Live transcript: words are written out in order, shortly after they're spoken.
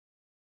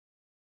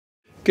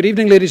Good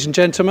evening, ladies and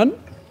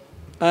gentlemen,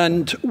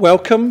 and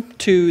welcome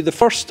to the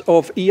first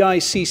of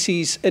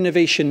EICC's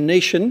Innovation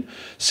Nation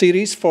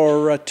series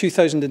for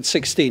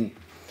 2016.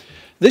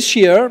 This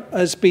year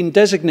has been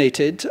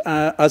designated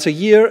as a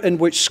year in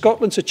which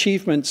Scotland's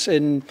achievements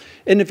in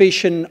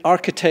innovation,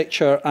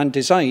 architecture and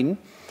design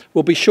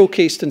will be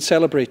showcased and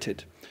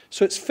celebrated.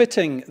 So it's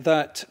fitting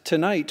that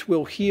tonight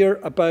we'll hear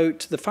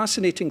about the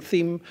fascinating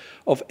theme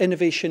of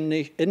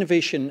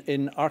innovation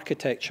in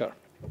architecture.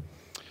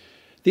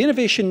 The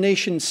Innovation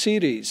Nation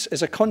series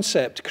is a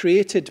concept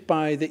created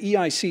by the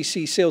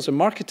EICC sales and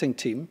marketing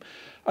team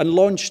and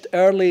launched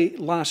early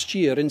last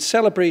year in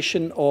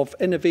celebration of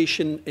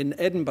innovation in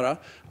Edinburgh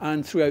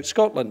and throughout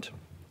Scotland.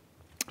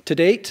 To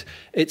date,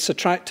 it's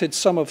attracted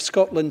some of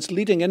Scotland's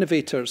leading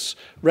innovators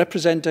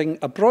representing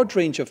a broad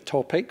range of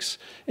topics,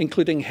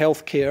 including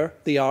healthcare,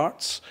 the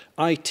arts,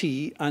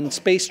 IT and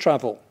space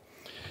travel.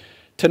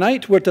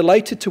 Tonight, we're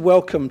delighted to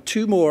welcome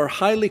two more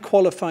highly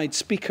qualified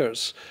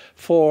speakers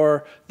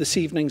for this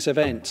evening's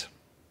event.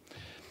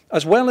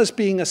 As well as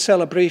being a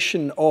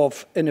celebration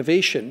of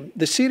innovation,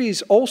 the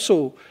series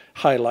also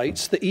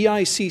highlights the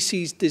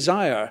EICC's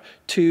desire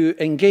to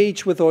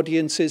engage with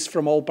audiences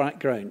from all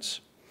backgrounds.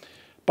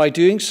 By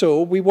doing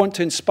so, we want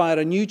to inspire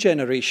a new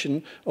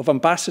generation of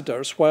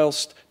ambassadors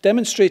whilst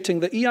demonstrating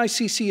that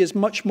EICC is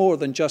much more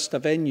than just a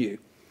venue,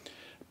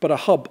 but a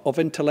hub of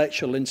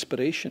intellectual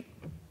inspiration.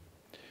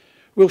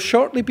 We'll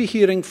shortly be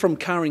hearing from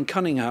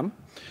Cunningham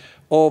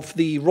of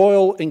the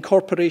Royal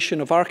Incorporation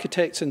of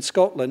Architects in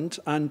Scotland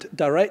and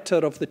Director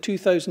of the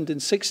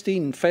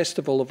 2016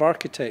 Festival of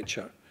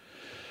Architecture.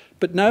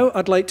 But now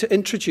I'd like to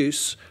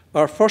introduce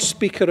our first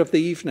speaker of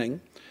the evening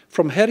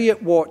from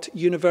Heriot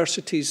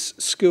University's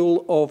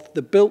School of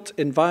the Built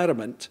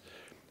Environment.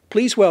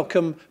 Please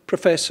welcome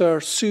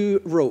Professor Sue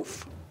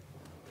Roaf.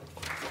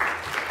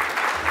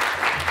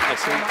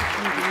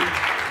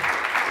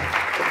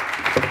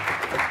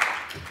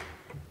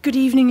 Good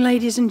evening,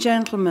 ladies and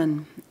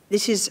gentlemen.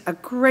 This is a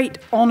great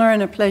honour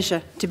and a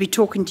pleasure to be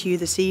talking to you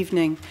this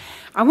evening.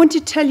 I want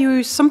to tell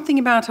you something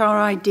about our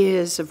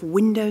ideas of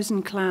windows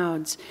and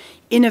clouds,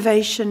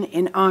 innovation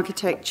in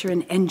architecture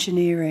and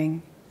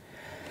engineering.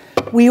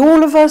 We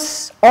all of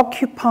us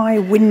occupy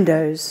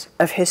windows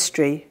of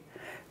history,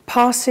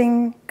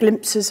 passing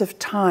glimpses of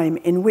time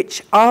in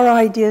which our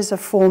ideas are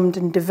formed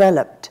and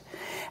developed,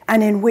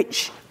 and in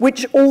which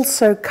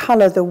also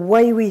colour the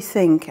way we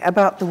think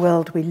about the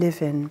world we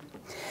live in.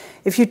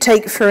 If you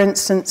take, for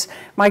instance,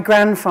 my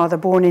grandfather,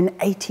 born in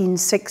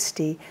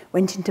 1860,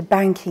 went into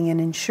banking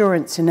and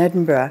insurance in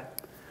Edinburgh,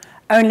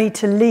 only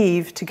to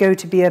leave to go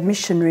to be a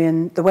missionary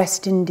in the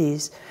West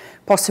Indies,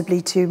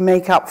 possibly to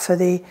make up for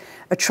the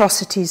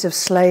atrocities of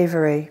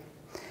slavery.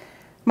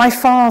 My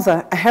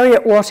father, a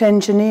Heriot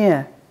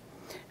engineer,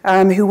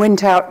 who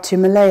went out to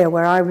Malaya,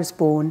 where I was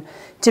born,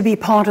 to be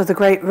part of the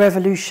great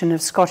revolution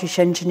of Scottish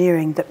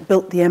engineering that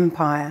built the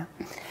empire.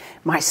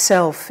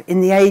 Myself in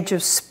the age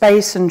of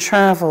space and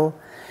travel,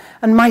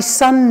 and my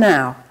son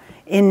now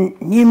in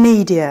new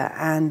media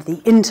and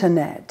the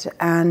internet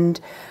and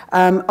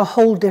a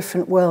whole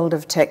different world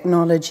of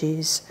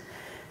technologies.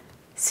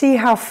 See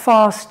how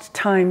fast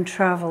time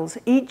travels,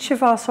 each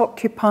of us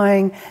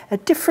occupying a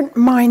different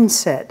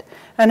mindset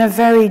and a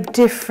very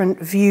different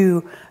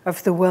view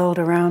of the world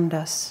around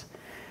us.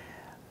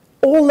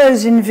 All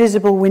those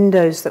invisible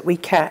windows that we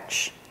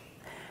catch,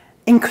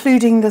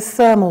 including the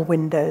thermal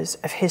windows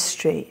of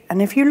history.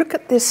 And if you look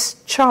at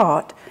this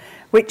chart,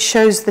 which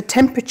shows the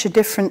temperature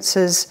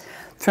differences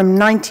from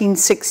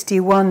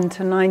 1961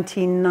 to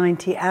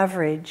 1990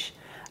 average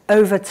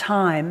over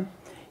time,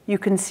 you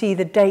can see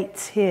the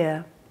dates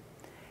here,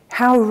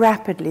 how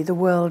rapidly the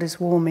world is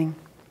warming.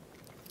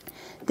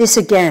 This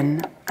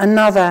again,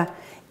 another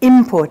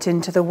input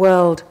into the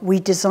world we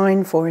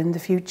design for in the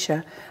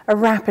future, a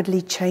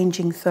rapidly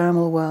changing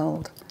thermal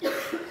world.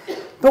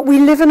 But we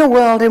live in a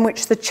world in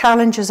which the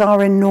challenges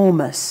are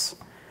enormous.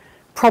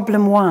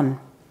 Problem one,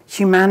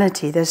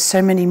 humanity, there's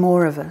so many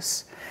more of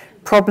us.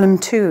 Problem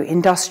two,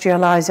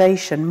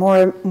 industrialization,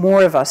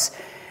 more of us,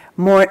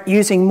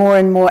 using more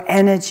and more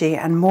energy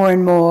and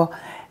more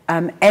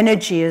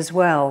energy as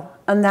well.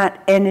 And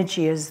that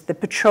energy is the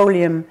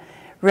petroleum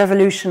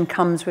revolution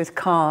comes with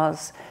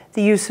cars,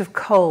 the use of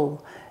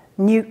coal,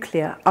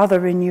 nuclear,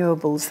 other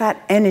renewables,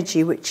 that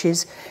energy which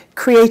is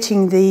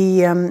creating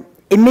the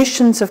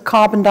emissions of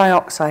carbon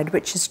dioxide,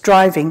 which is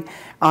driving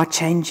our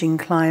changing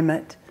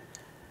climate.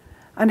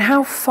 And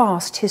how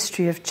fast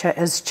history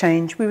has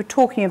changed. We were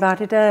talking about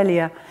it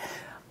earlier.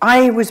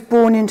 I was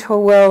born into a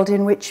world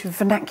in which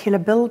vernacular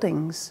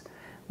buildings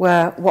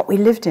were what we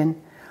lived in.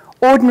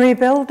 Ordinary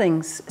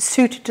buildings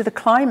suited to the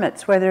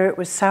climates, whether it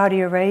was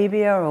Saudi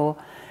Arabia or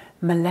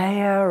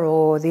Malaya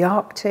or the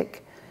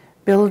Arctic.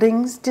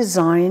 Buildings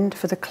designed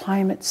for the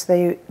climates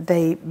they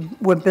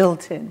were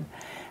built in.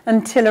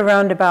 Until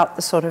around about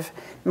the sort of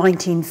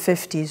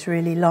 1950s,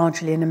 really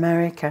largely in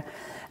America.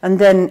 And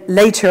then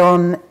later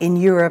on in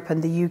Europe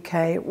and the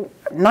UK,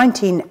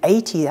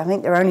 1980, I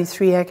think there were only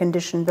 3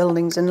 air-conditioned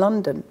buildings in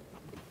London.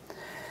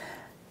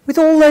 With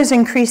all those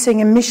increasing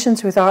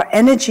emissions, with our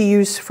energy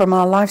use from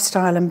our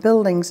lifestyle and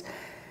buildings,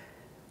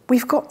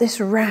 we've got this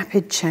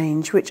rapid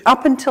change, which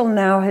up until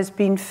now has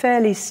been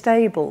fairly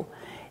stable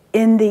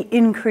in the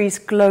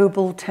increased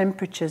global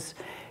temperatures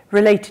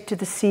related to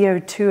the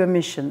CO2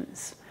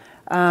 emissions.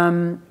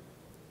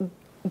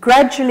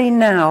 Gradually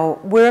now,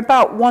 we're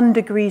about 1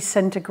 degree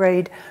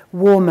centigrade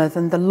warmer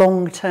than the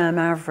long-term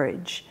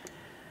average.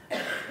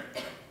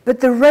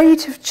 But the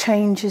rate of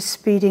change is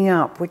speeding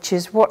up, which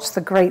is what's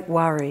the great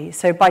worry.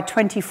 So by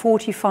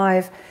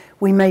 2045,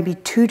 we may be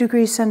 2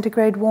 degrees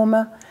centigrade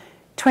warmer.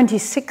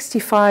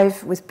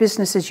 2065, with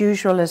business as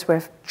usual as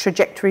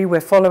trajectory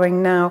we're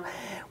following now,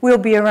 we'll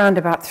be around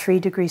about 3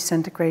 degrees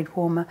centigrade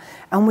warmer.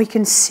 And we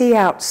can see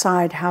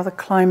outside how the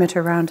climate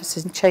around us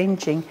is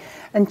changing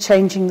and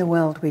changing the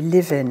world we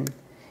live in,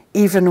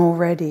 even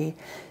already.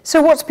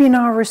 So what's been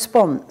our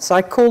response?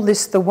 I call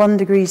this the 1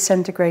 degree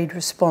centigrade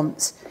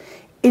response.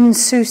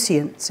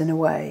 Insouciance, in a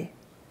way.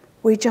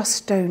 We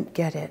just don't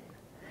get it.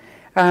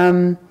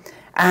 I've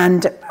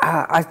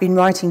been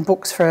writing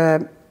books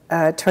for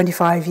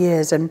 25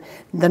 years, and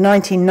in the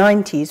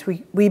 1990s,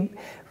 we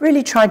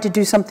really tried to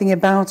do something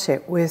about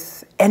it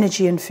with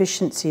energy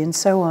efficiency and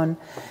so on.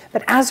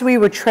 But as we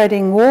were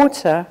treading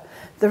water,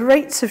 the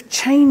rates of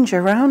change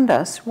around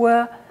us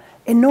were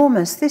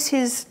enormous. This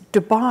is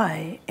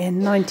Dubai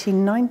in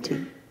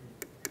 1990.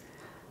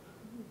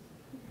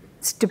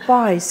 It's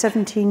Dubai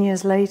 17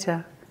 years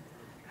later.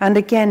 And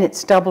again,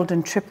 it's doubled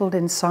and tripled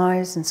in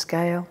size and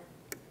scale.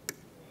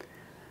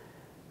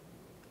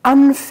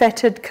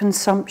 Unfettered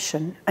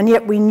consumption, and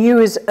yet we knew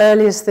as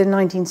early as the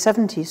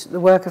 1970s, the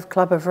work of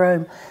Club of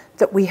Rome,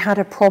 that we had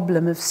a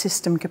problem of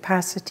system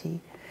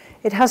capacity.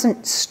 It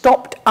hasn't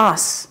stopped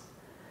us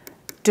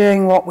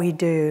doing what we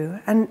do.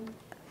 And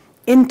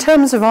in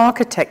terms of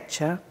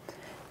architecture,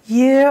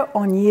 year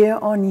on year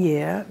on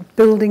year,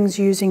 buildings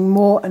using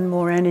more and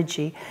more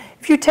energy.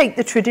 If you take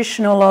the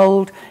traditional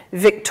old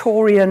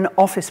Victorian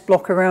office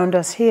block around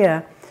us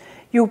here,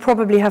 you'll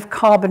probably have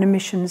carbon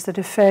emissions that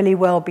are fairly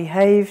well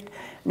behaved.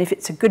 And if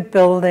it's a good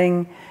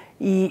building,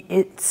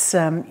 it's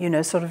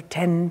sort of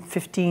 10,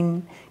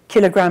 15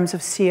 kilograms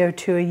of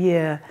CO2 a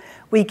year.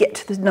 We get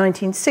to the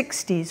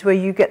 1960s where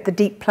you get the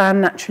deep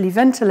plan, naturally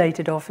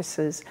ventilated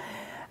offices.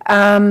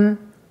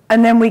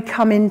 And then we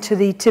come into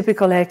the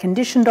typical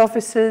air-conditioned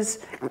offices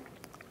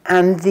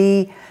and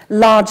the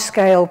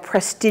large-scale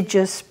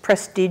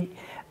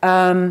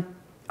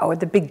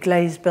the big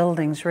glazed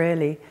buildings,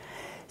 really.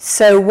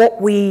 So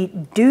what we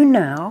do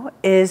now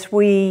is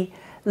we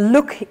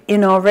look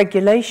in our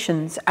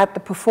regulations at the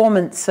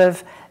performance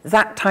of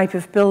that type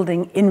of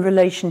building in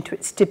relation to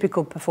its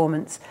typical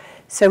performance.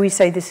 So we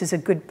say this is a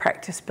good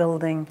practice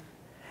building.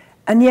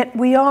 And yet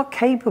we are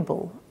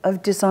capable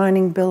of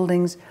designing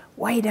buildings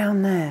way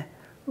down there.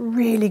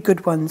 Really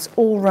good ones,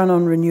 all run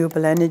on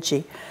renewable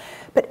energy.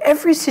 But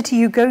every city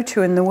you go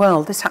to in the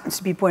world, this happens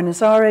to be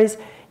Buenos Aires,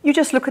 you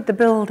just look at the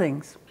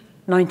buildings.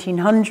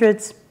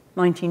 1900s,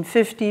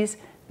 1950s,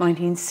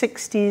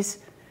 1960s,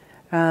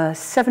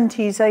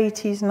 70s,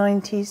 80s,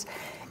 90s,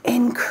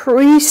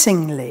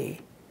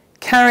 increasingly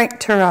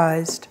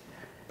characterized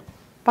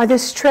by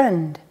this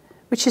trend,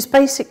 which is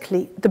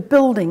basically the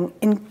building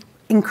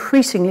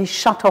increasingly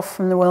shut off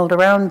from the world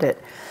around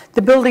it.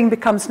 The building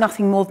becomes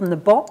nothing more than the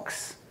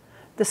box.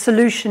 The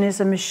solution is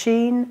a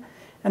machine,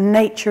 and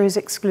nature is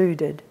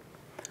excluded.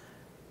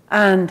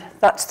 And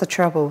that's the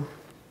trouble.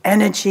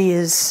 Energy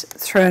is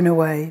thrown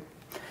away.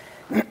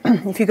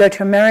 If you go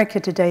to America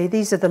today,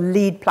 these are the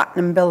LEED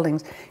Platinum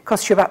buildings. It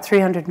costs you about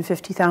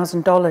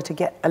 $350,000 to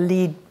get a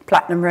LEED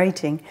Platinum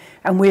rating,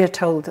 and we are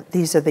told that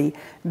these are the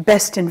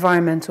best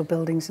environmental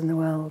buildings in the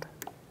world.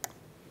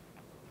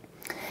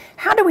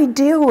 How do we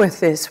deal with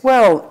this?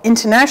 Well,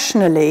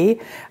 internationally,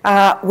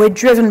 we're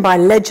driven by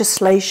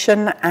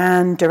legislation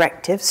and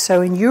directives.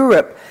 So in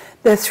Europe,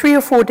 there are 3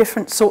 or 4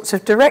 different sorts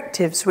of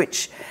directives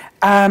which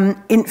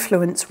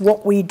influence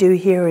what we do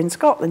here in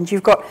Scotland.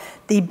 You've got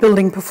the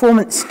Building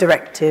Performance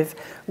Directive,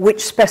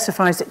 which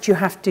specifies that you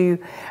have to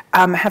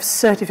have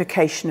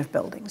certification of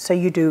buildings. So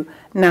you do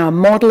now a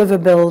model of a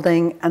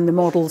building, and the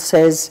model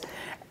says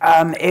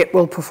it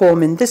will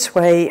perform in this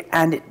way,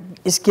 and it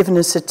is given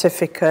a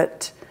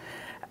certificate.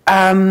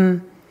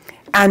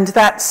 And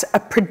that's a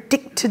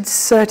predicted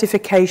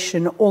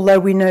certification, although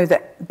we know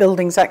that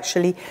buildings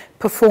actually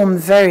perform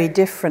very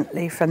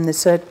differently from the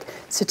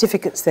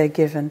certificates they're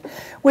given.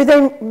 We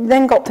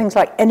then got things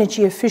like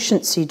energy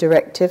efficiency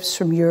directives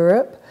from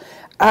Europe,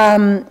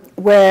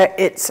 where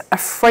it's a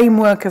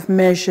framework of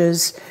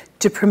measures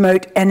to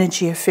promote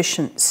energy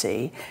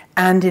efficiency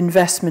and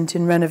investment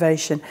in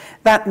renovation.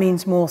 That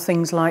means more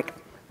things like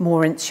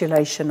more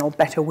insulation or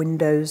better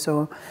windows,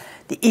 or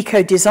the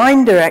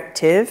eco-design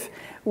directive,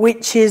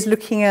 which is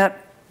looking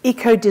at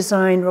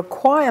eco-design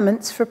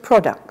requirements for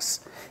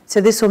products. So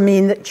this will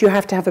mean that you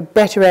have to have a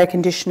better air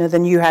conditioner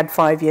than you had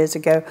 5 years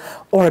ago,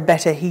 or a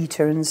better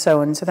heater, and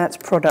so on. So that's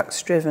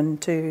products driven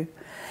too.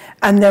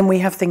 And then we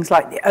have things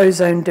like the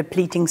ozone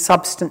depleting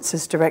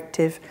substances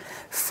directive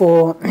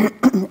for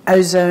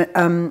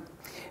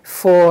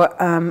for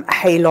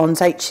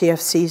halons,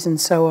 HCFCs and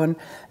so on,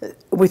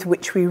 with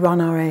which we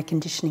run our air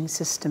conditioning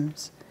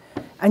systems.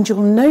 And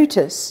you'll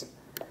notice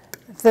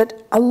that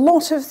a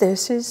lot of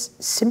this is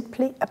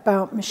simply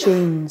about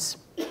machines.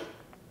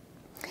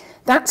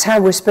 That's how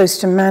we're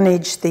supposed to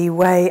manage the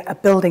way a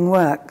building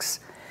works.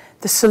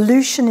 The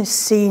solution is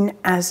seen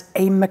as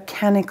a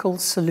mechanical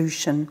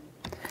solution.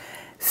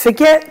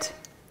 Forget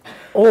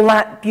all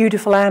that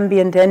beautiful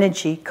ambient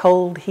energy,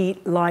 cold,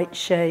 heat, light,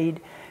 shade.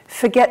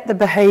 Forget the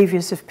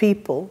behaviors of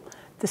people.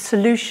 The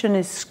solution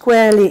is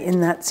squarely in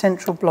that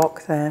central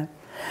block there.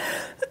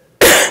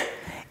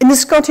 In the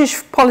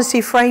Scottish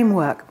policy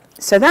framework,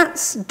 so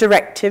that's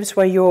directives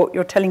where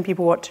you're telling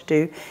people what to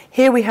do.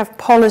 Here we have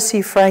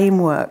policy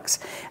frameworks.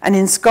 And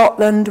in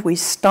Scotland, we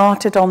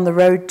started on the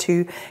road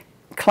to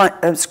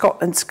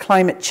Scotland's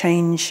climate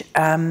change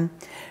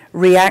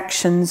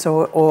reactions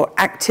or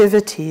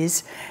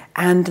activities,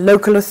 and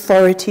local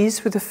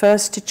authorities were the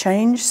first to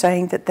change,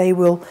 saying that they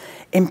will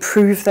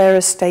improve their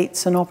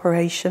estates and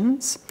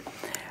operations.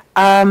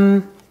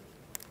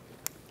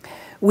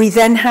 We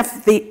then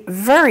have the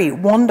very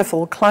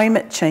wonderful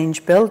Climate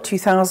Change Bill,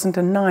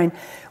 2009,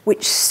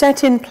 which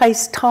set in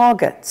place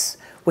targets.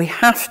 We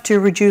have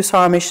to reduce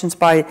our emissions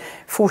by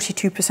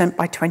 42%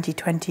 by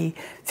 2020,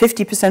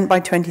 50% by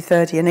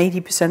 2030, and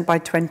 80% by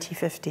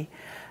 2050.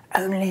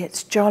 Only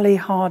it's jolly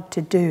hard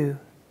to do.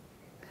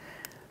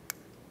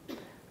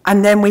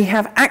 And then we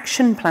have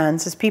action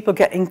plans as people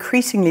get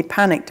increasingly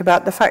panicked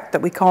about the fact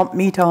that we can't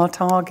meet our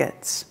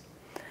targets.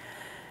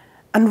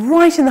 And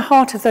right in the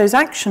heart of those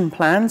action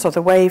plans, or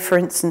the way, for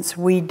instance,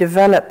 we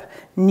develop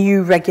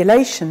new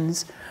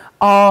regulations,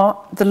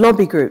 are the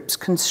lobby groups: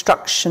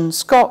 Construction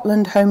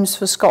Scotland, Homes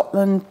for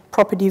Scotland,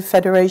 Property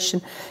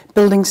Federation,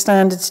 Building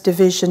Standards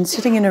Division,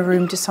 sitting in a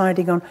room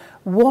deciding on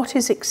what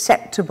is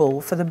acceptable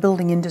for the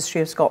building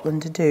industry of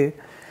Scotland to do.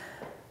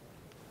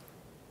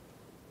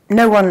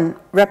 No one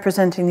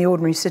representing the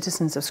ordinary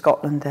citizens of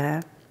Scotland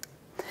there.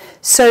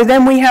 So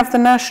then we have the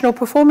National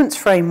Performance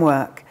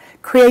Framework,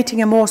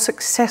 creating a more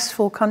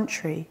successful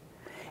country.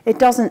 It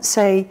doesn't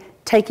say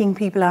taking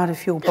people out of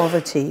fuel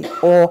poverty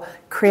or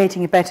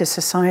creating a better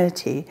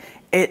society.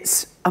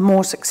 It's a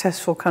more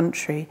successful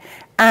country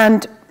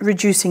and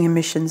reducing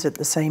emissions at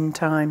the same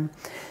time.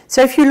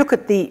 So if you look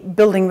at the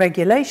building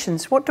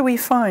regulations, what do we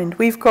find?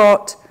 We've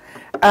got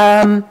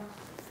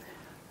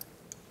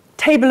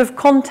table of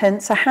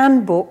contents, a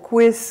handbook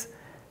with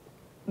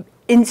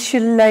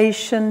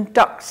insulation,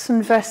 ducts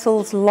and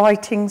vessels,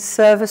 lighting,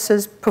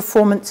 services,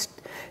 performance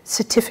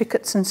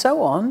certificates and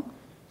so on.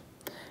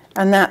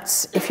 And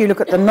that's, if you look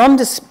at the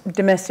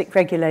non-domestic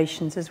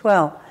regulations as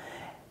well,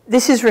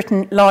 this is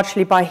written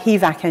largely by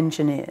HVAC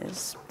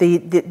engineers.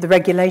 The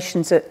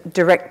regulations are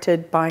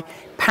directed by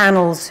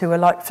panels who are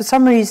like, for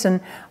some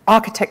reason,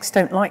 architects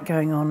don't like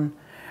going on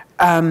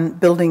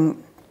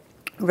building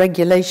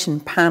regulation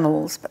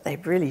panels, but they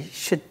really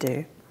should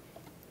do.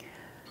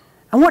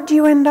 And what do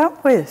you end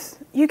up with?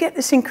 You get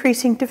this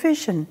increasing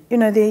division. You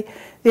know, the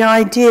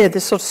idea, the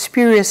sort of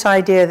spurious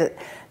idea that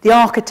the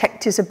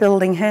architect is a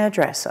building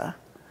hairdresser,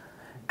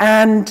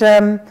 and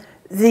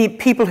the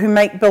people who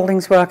make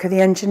buildings work are the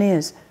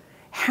engineers.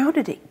 How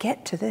did it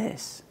get to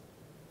this?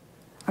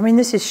 I mean,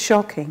 this is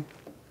shocking.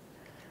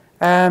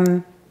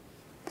 Why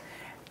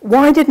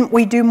didn't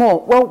we do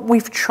more? Well,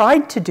 we've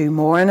tried to do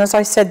more, and as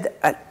I said,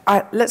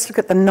 let's look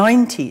at the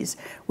 90s.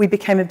 We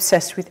became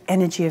obsessed with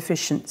energy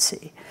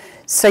efficiency.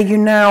 So you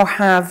now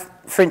have,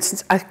 for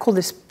instance, I call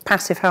this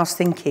passive house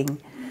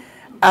thinking.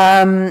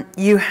 They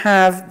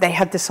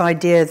had this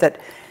idea that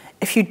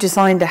if you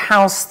designed a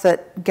house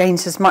that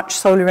gains as much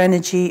solar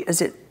energy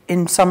as it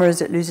in summer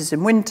as it loses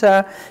in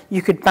winter,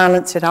 you could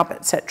balance it up,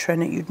 etc.,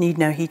 and you'd need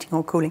no heating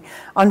or cooling.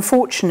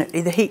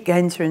 Unfortunately, the heat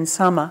gains are in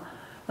summer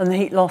and the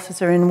heat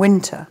losses are in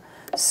winter.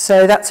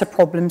 So that's a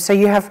problem. So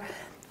you have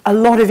a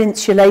lot of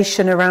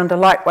insulation around a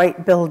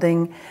lightweight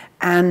building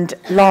and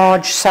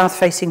large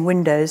south-facing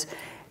windows,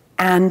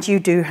 and you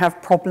do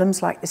have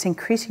problems like this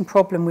increasing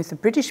problem with the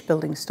British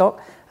building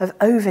stock of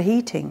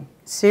overheating,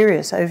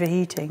 serious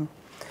overheating.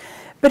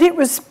 But it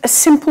was a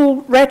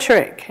simple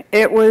rhetoric.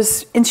 It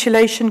was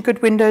insulation,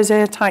 good windows,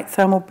 airtight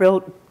thermal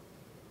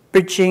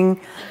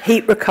bridging,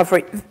 heat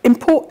recovery,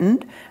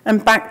 important,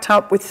 and backed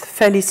up with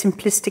fairly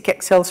simplistic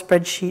Excel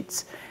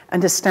spreadsheets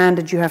and a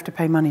standard you have to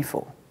pay money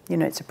for. You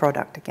know, it's a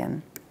product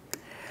again.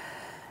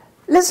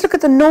 Let's look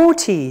at the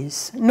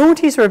noughties.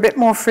 Noughties were a bit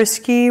more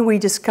frisky. We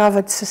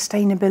discovered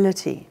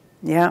sustainability,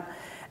 yeah?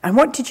 And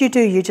what did you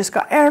do? You just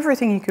got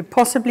everything you could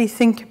possibly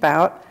think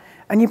about,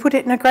 and you put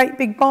it in a great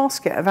big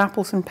basket of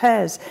apples and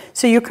pears.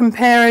 So you're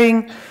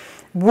comparing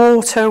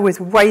water with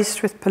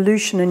waste with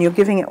pollution, and you're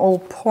giving it all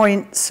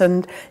points,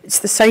 and it's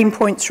the same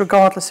points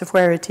regardless of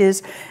where it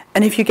is.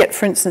 And if you get,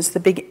 for instance, the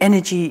big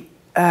energy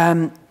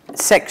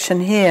section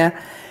here,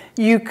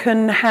 you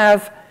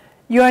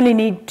only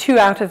need 2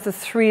 out of the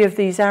 3 of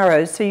these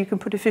arrows, so you can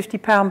put a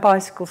 £50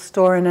 bicycle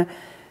store and a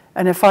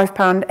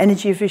 £5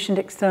 energy efficient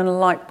external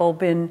light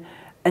bulb in,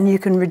 and you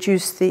can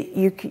reduce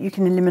you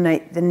can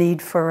eliminate the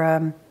need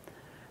for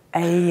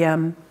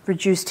a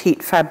reduced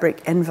heat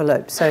fabric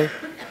envelope. So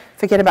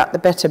forget about the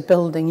better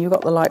building, you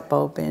got the light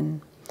bulb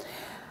in.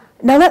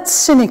 Now that's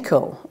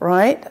cynical,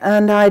 right?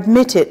 And I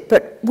admit it,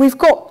 but we've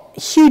got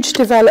huge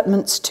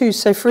developments too.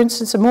 So for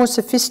instance, a more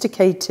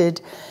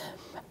sophisticated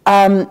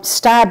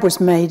stab was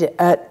made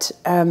at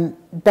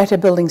better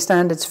building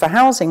standards for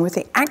housing with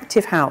the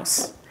active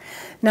house.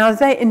 Now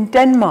in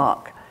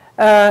Denmark,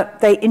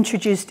 they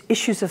introduced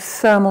issues of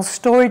thermal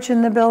storage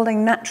in the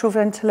building, natural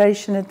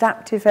ventilation,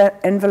 adaptive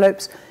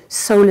envelopes,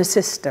 solar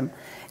system.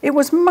 It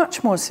was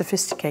much more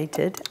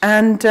sophisticated,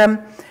 and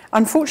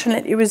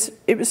unfortunately, it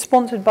was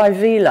sponsored by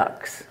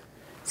Velux,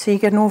 so you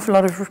get an awful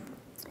lot of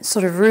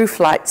sort of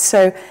roof lights.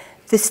 So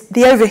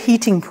the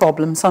overheating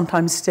problem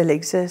sometimes still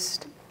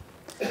exists.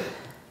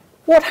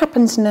 What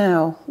happens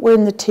now? We're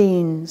in the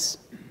teens.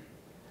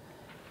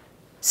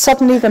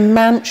 Suddenly, the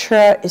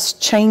mantra is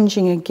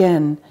changing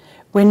again.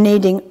 We're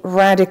needing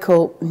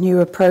radical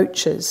new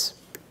approaches.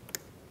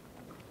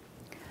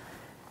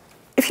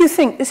 If you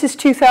think this is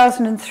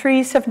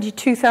 2003,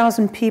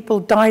 72,000 people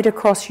died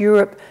across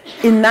Europe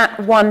in that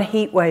one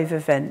heatwave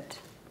event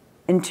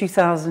in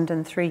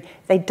 2003.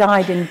 They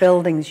died in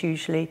buildings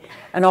usually,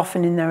 and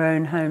often in their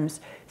own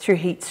homes through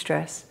heat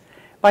stress.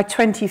 By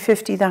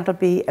 2050, that'll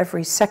be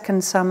every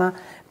second summer.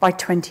 By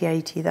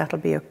 2080, that'll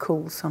be a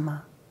cool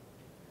summer.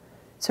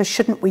 So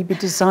shouldn't we be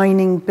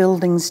designing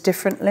buildings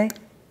differently?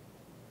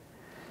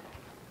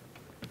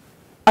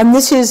 And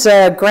this is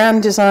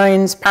Grand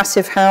Design's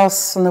passive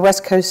house on the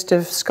west coast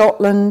of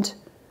Scotland.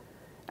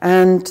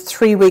 And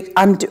 3 weeks,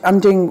 I'm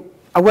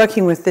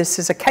working with this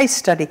as a case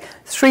study.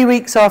 3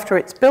 weeks after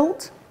it's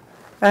built,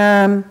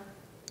 the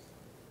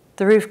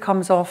roof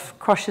comes off,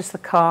 crushes the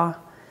car,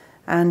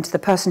 and the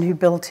person who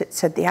built it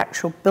said the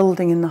actual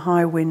building in the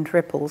high wind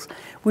ripples.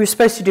 We were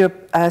supposed to do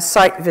a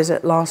site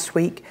visit last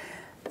week.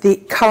 The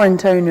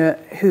current owner,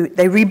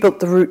 they rebuilt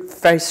the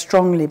roof very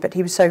strongly, but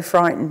he was so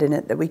frightened in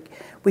it that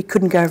we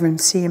couldn't go over and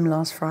see him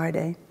last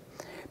Friday.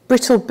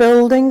 Brittle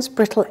buildings,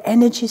 brittle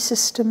energy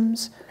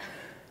systems.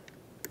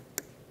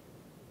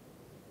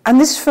 And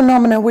this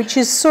phenomena, which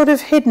is sort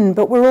of hidden,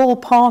 but we're all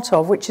part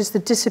of, which is the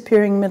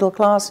disappearing middle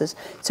classes.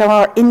 So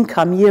our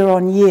income year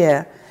on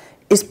year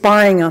is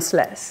buying us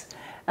less.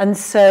 And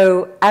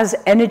so as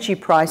energy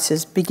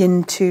prices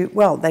begin to,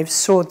 well, they've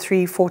soared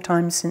 3-4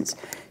 times since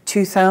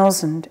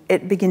 2000,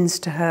 it begins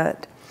to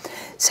hurt.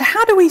 So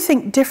how do we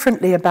think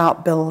differently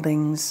about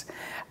buildings?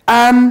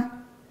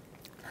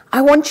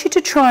 I want you to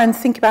try and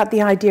think about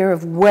the idea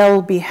of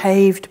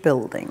well-behaved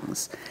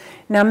buildings.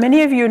 Now,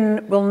 many of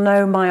you will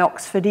know my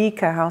Oxford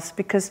Eco house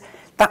because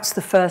that's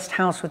the first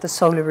house with a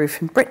solar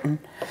roof in Britain.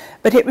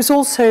 But it was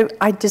also,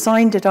 I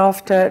designed it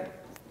after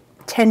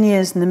 10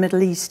 years in the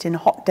Middle East in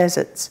hot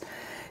deserts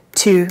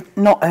to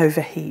not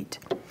overheat.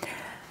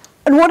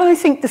 And what I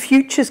think the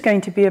future is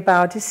going to be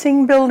about is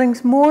seeing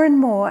buildings more and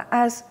more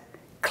as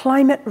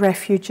climate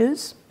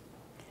refuges,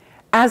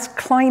 as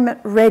climate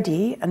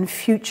ready and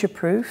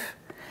future-proof,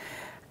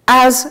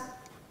 as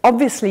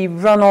obviously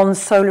run on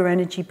solar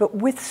energy, but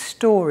with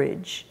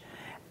storage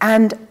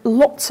and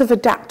lots of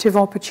adaptive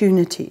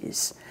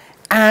opportunities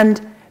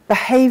and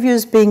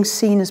behaviors being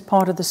seen as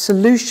part of the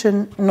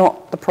solution,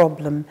 not the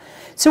problem.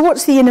 So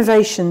what's the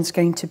innovations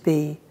going to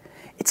be?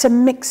 It's a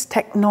mixed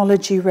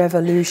technology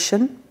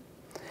revolution.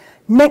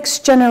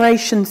 Next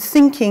generation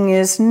thinking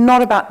is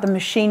not about the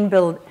machine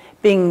build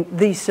being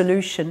the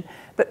solution,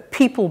 but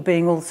people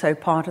being also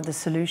part of the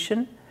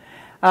solution.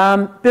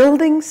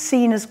 Buildings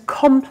seen as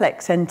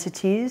complex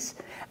entities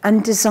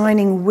and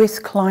designing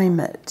with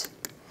climate.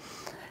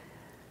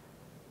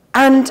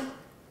 And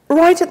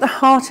right at the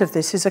heart of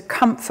this is a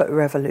comfort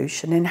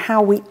revolution in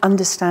how we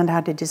understand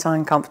how to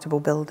design comfortable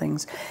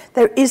buildings.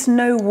 There is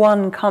no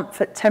one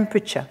comfort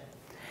temperature.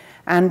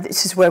 And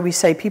this is where we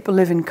say people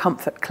live in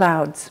comfort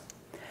clouds.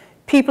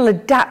 People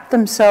adapt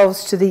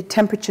themselves to the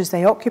temperatures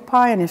they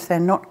occupy, and if they're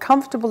not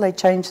comfortable, they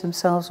change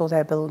themselves or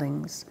their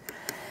buildings.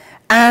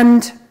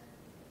 And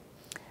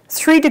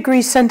 3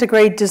 degrees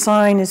centigrade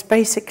design is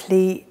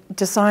basically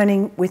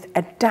designing with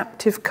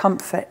adaptive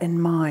comfort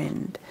in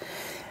mind.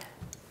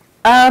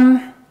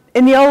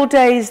 In the old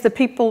days, the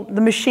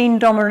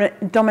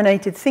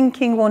machine-dominated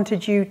thinking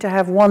wanted you to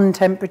have one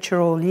temperature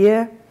all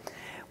year,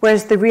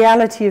 whereas the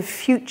reality of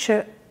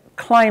future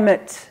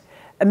climate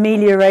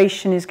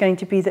amelioration is going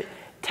to be that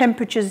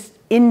temperatures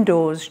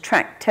indoors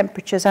track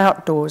temperatures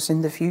outdoors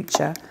in the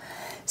future,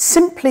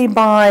 simply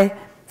by,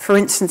 for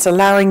instance,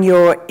 allowing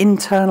your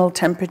internal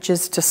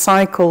temperatures to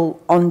cycle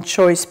on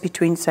choice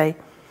between, say,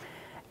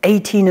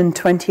 18 and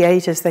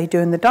 28, as they do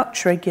in the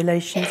Dutch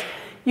regulations.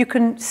 You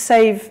can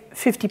save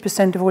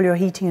 50% of all your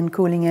heating and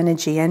cooling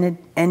energy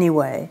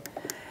anyway.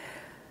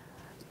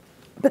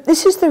 But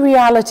this is the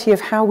reality of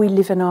how we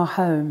live in our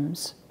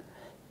homes.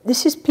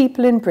 This is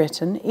people in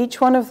Britain. Each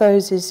one of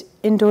those is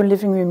indoor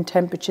living room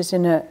temperatures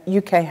in a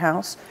UK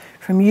house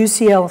from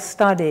UCL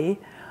study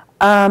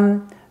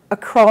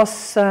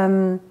across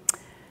in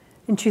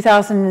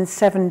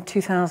 2007,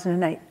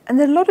 2008. And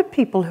there are a lot of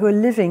people who are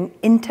living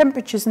in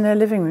temperatures in their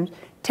living rooms,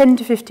 10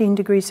 to 15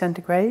 degrees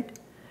centigrade.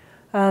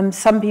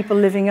 Some people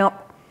living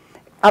up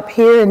up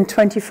here in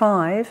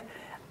 25.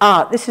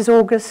 This is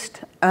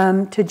August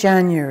to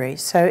January,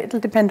 so it'll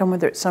depend on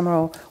whether it's summer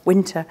or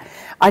winter.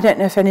 I don't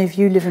know if any of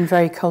you live in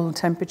very cold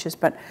temperatures,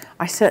 but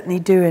I certainly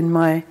do in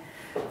my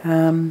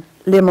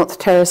Learmonth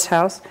Terrace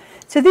house.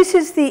 So this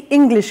is the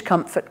English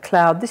comfort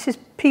cloud. This is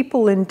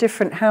people in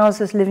different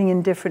houses living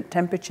in different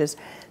temperatures.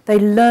 They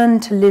learn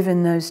to live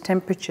in those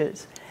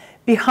temperatures.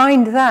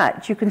 Behind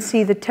that, you can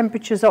see the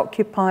temperatures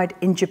occupied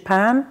in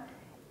Japan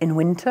in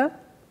winter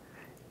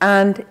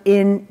and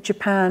in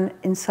Japan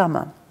in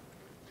summer.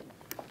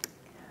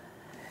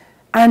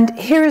 And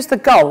here is the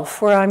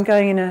Gulf, where I'm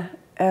going in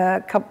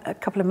a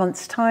couple of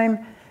months'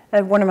 time.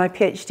 One of my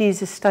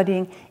PhDs is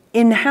studying.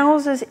 In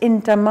houses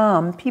in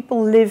Dammam,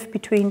 people live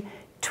between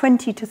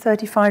 20 to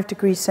 35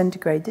 degrees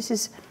centigrade. This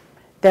is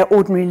their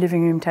ordinary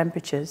living room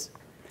temperatures.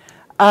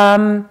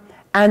 And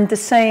the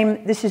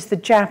same, this is the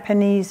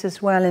Japanese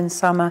as well in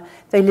summer.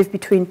 They live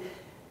between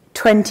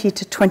 20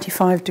 to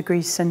 25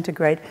 degrees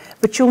centigrade.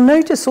 But you'll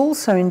notice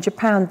also in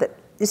Japan that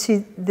this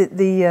is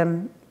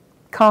the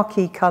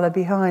khaki color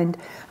behind.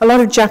 A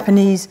lot of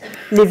Japanese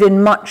live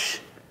in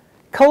much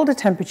colder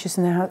temperatures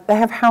than they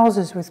have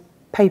houses with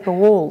paper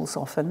walls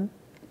often.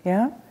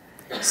 Yeah?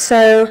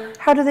 So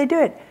how do they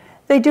do it?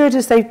 They do it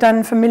as they've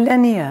done for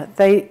millennia.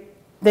 They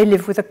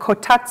live with a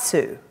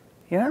kotatsu.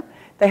 Yeah?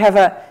 They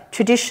have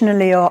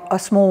traditionally a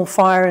small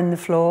fire in the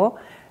floor,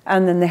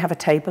 and then they have a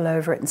table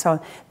over it and so on.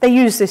 They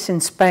use this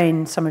in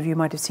Spain. Some of you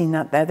might have seen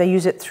that there. They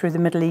use it through the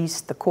Middle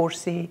East, the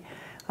Corsi.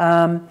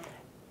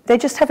 They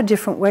just have a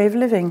different way of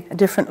living, a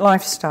different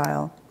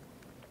lifestyle.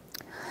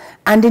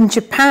 And in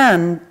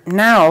Japan,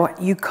 now,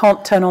 you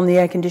can't turn on the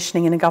air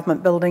conditioning in a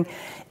government building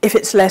if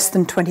it's less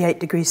than 28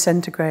 degrees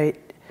centigrade.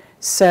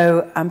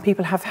 So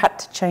people have had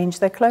to change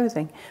their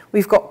clothing.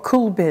 We've got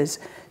Cool Biz,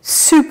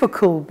 Super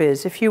Cool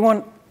Biz. If you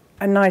want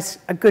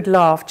a good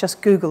laugh,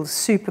 just Google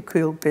Super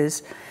Cool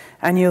Biz,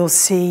 and you'll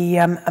see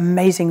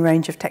amazing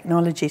range of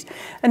technologies.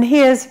 And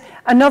here's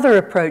another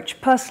approach,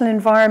 personal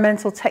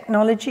environmental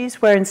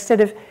technologies, where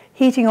instead of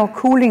heating or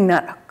cooling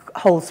that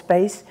whole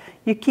space,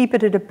 you keep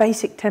it at a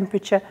basic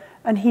temperature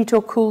and heat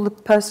or cool the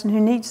person who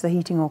needs the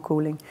heating or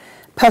cooling.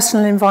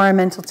 Personal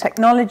environmental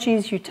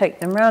technologies, you take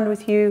them around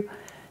with you.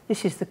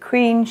 This is the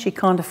Queen. She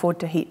can't afford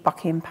to heat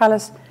Buckingham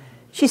Palace.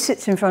 She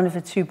sits in front of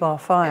a 2-bar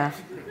fire.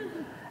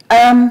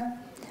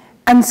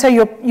 And so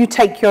you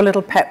take your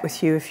little pet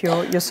with you if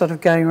you're sort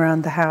of going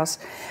around the house.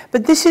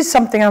 But this is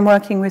something I'm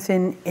working with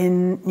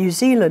in New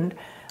Zealand,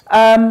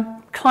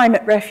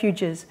 climate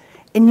refuges.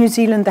 In New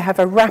Zealand, they have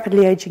a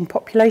rapidly aging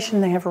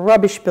population, they have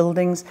rubbish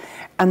buildings,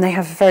 and they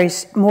have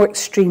more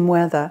extreme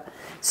weather.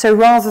 So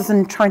rather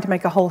than trying to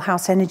make a whole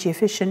house energy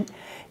efficient,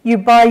 you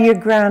buy your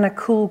gran a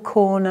cool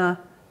corner,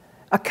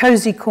 a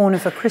cozy corner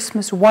for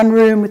Christmas, one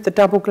room with the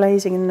double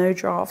glazing and no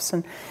drafts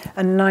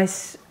and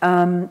nice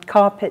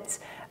carpets.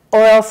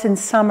 Or else in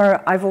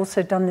summer, I've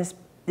also done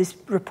this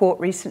report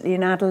recently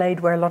in Adelaide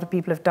where a lot of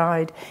people have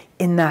died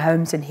in their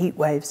homes in heat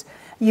waves.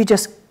 You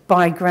just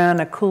buy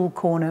gran a cool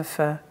corner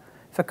for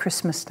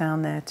Christmas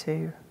down there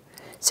too.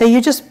 So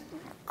you're just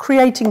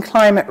creating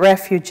climate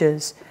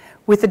refuges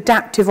with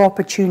adaptive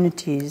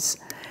opportunities.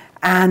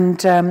 And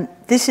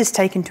this is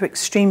taken to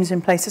extremes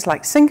in places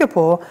like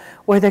Singapore,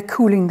 where they're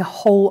cooling the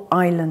whole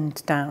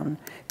island down.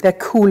 They're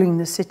cooling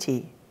the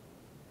city.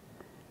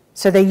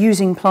 So they're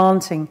using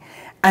planting.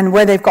 And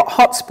where they've got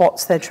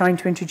hotspots, they're trying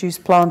to introduce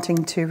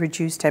planting to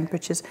reduce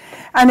temperatures.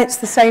 And it's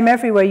the same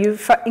everywhere.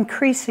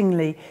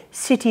 Increasingly,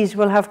 cities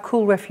will have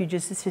cool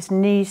refuges. This is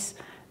Nice,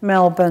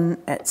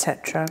 Melbourne,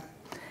 etc.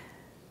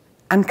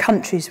 And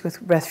countries with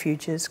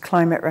refuges,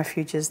 climate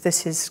refuges.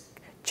 This is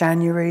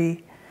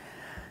January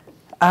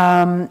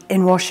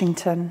in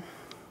Washington,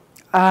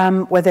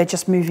 where they're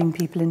just moving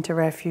people into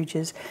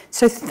refuges.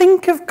 So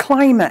think of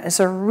climate as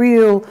a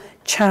real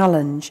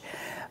challenge.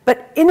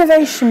 But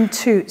innovation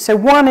too, so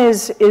one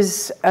is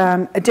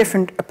a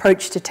different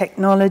approach to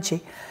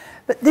technology,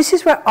 but this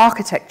is where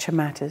architecture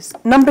matters.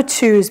 Number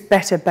 2 is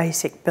better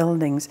basic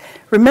buildings.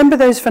 Remember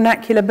those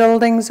vernacular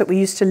buildings that we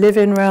used to live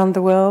in around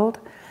the world?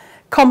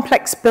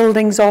 Complex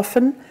buildings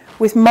often,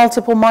 with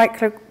multiple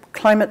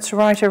microclimates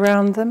right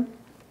around them.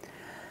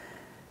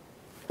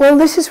 Well,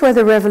 this is where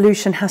the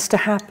revolution has to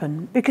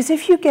happen, because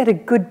if you get a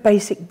good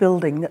basic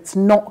building that's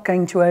not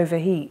going to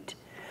overheat,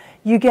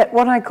 you get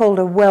what I call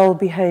a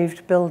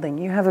well-behaved building.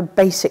 You have a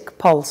basic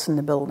pulse in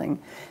the building.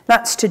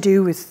 That's to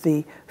do with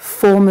the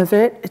form of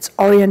it, its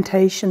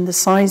orientation, the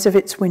size of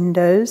its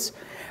windows,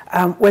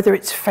 whether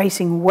it's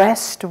facing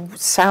west or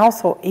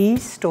south or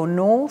east or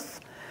north,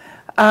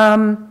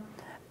 and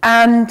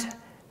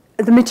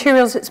the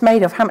materials it's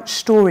made of, how much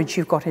storage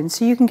you've got in.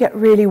 So you can get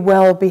really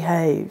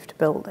well-behaved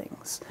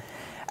buildings.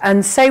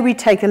 And say we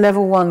take a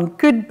level 1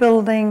 good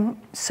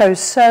building,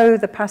 so-so,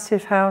 the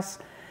passive house,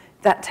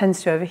 that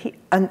tends to overheat.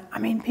 And I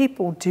mean,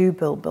 people do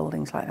build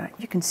buildings like that.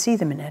 You can see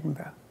them in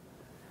Edinburgh.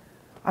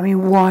 I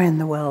mean, why in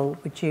the world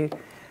would you?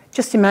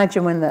 Just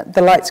imagine when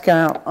the lights go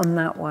out on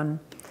that one.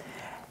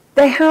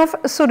 They have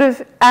a sort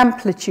of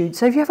amplitude.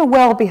 So if you have a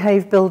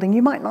well-behaved building,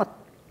 you might not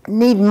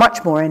need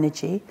much more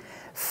energy,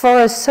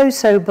 For a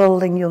so-so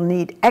building, you'll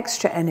need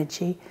extra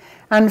energy,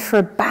 and for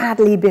a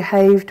badly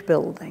behaved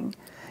building,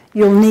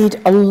 you'll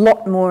need a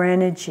lot more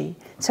energy.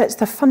 So it's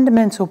the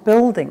fundamental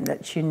building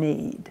that you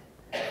need.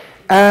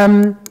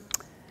 And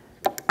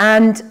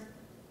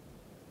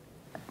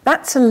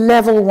that's a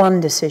level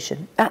 1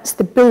 decision. That's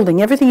the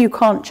building. Everything you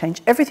can't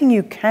change. Everything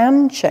you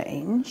can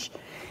change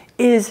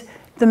is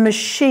the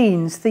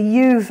machines, the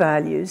U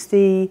values,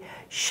 the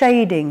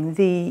shading,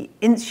 the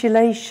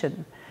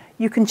insulation.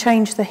 You can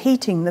change the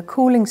heating, the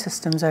cooling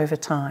systems over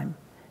time.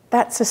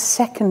 That's a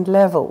second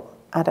level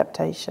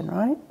adaptation,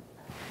 right?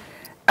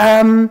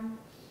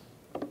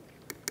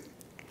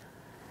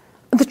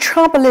 The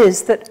trouble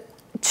is that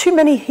too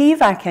many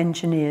HVAC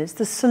engineers,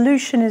 the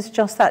solution is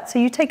just that. So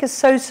you take a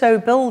so-so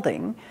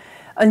building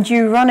and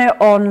you run it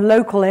on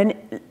local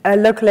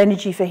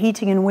energy for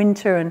heating in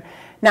winter and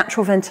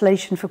natural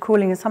ventilation for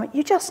cooling in summer.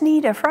 You just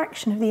need a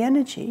fraction of the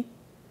energy.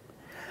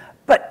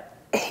 But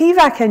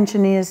HVAC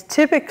engineers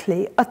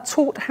typically are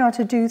taught how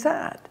to do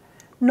that,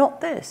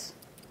 not this.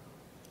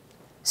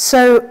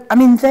 So, I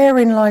mean,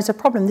 therein lies a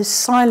problem, this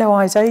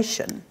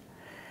siloization.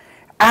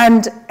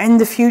 And in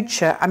the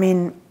future, I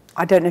mean,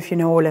 I don't know if you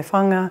know Ole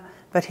Fanger,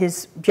 but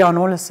Björn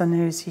Olesen,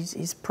 who's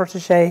his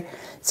protege,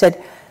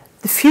 said,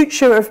 the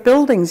future of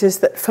buildings is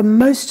that for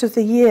most of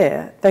the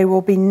year, they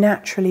will be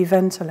naturally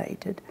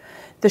ventilated.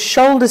 The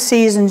shoulder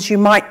seasons, you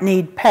might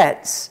need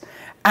pets,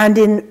 and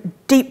in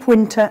deep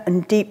winter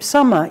and deep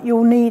summer,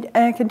 you'll need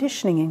air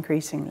conditioning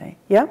increasingly,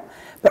 yeah?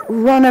 But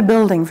run a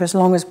building for as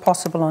long as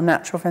possible on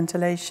natural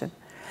ventilation.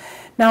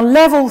 Now,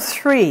 level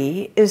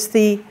 3 is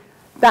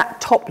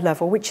that top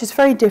level, which is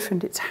very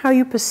different. It's how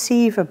you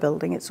perceive a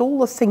building. It's all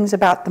the things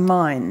about the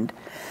mind.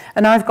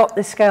 And I've got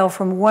this scale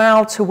from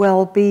wow to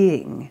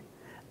well-being.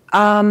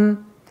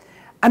 And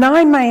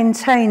I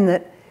maintain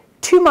that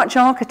too much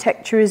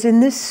architecture is in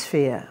this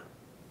sphere.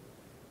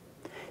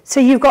 So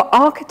you've got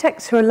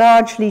architects who are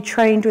largely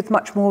trained with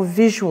much more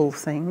visual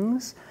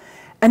things,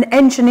 and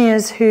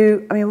engineers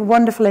who, I mean,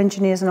 wonderful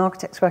engineers and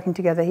architects working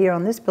together here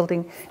on this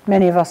building,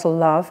 many of us will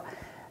love,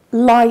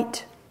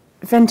 light,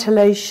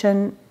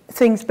 ventilation,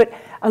 things, but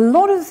a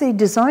lot of the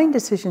design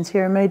decisions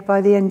here are made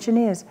by the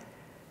engineers.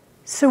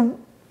 So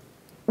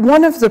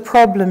one of the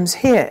problems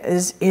here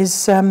is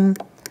this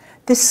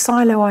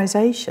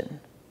siloization.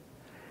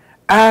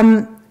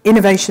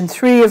 Innovation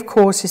 3, of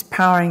course, is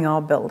powering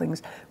our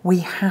buildings. We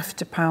have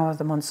to power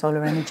them on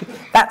solar energy.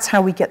 That's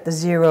how we get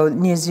the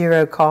near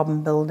zero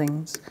carbon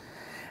buildings.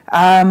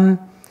 And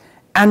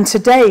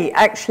today,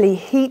 actually,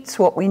 heat's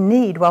what we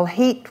need. Well,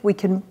 heat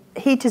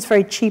is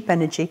very cheap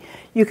energy.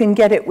 You can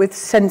get it with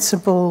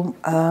sensible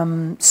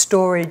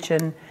storage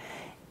and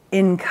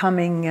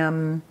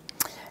incoming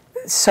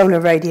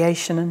solar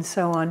radiation and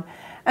so on.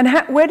 And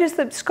where does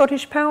the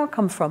Scottish power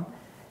come from?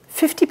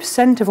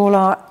 50% of all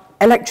our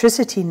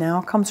electricity now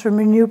comes from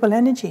renewable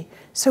energy.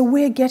 So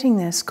we're getting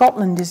there.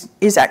 Scotland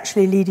is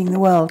actually leading the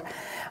world.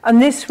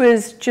 And this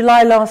was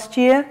July last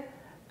year.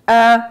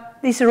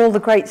 These are all the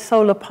great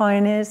solar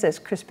pioneers. There's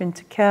Crispin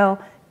Tickell,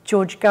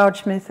 George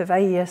Goudsmith of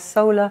AES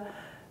Solar,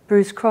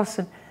 Bruce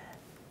Crossan.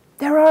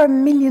 There are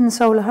 1 million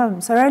solar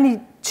homes. There are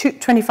only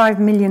 25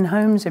 million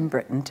homes in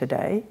Britain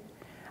today,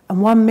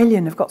 and 1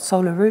 million have got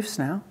solar roofs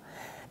now.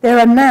 There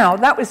are now,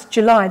 that was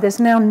July, there's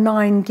now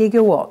 9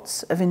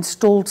 gigawatts of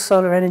installed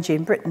solar energy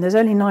in Britain. There's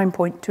only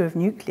 9.2 of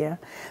nuclear.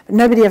 But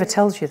nobody ever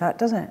tells you that,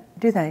 does it?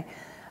 Do they?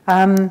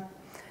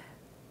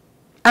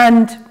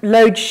 And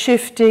load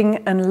shifting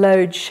and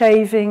load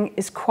shaving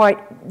is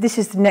this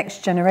is the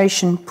next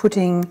generation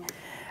putting,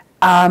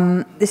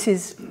 I'm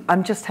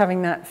just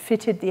having that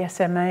fitted, the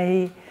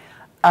SMA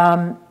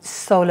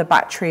solar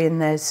battery in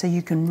there so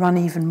you can run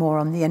even more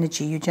on the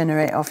energy you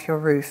generate off your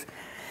roof.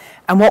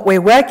 And what we're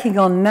working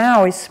on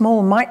now is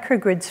small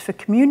microgrids for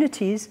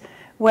communities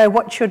where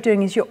what you're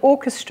doing is you're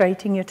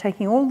orchestrating, you're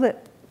taking all the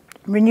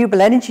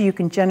renewable energy you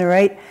can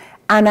generate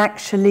and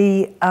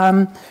actually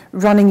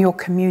running your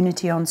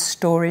community on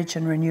storage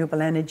and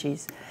renewable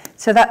energies.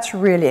 So that's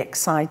really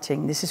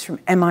exciting. This is from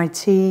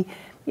MIT,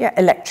 yeah,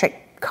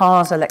 electric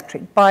cars,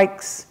 electric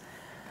bikes.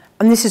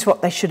 And this is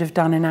what they should have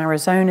done in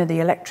Arizona, the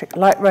electric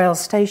light rail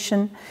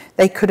station.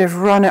 They could have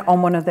run it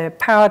on one of their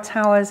power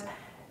towers.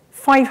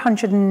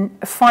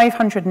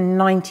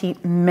 590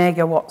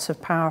 megawatts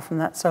of power from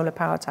that solar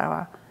power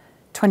tower,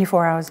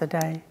 24 hours a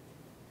day.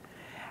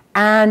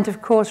 And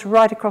of course,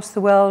 right across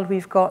the world,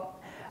 we've got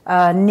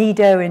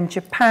Nido in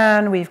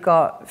Japan, we've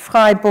got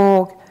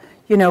Freiburg,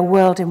 you know, a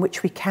world in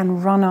which we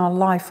can run our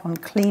life on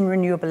clean,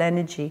 renewable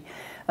energy.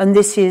 And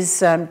this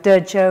is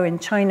Dezhou in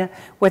China,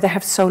 where they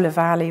have Solar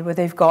Valley, where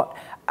they've got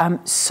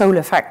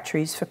solar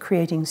factories for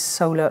creating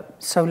solar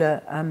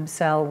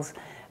cells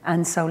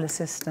and solar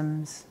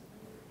systems.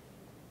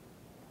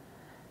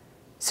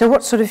 So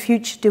what sort of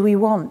future do we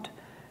want?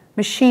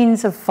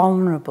 Machines are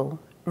vulnerable,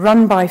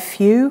 run by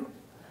few,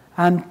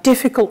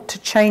 difficult to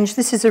change.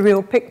 This is a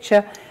real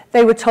picture.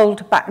 They were told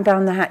to batten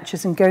down the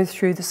hatches and go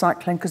through the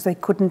cyclone because they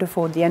couldn't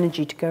afford the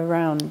energy to go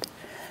around.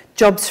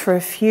 Jobs for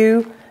a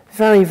few,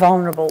 very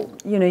vulnerable,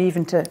 you know,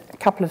 even to a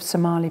couple of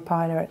Somali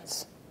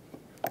pilots.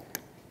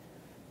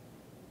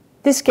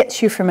 This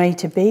gets you from A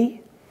to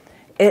B.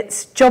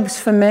 It's jobs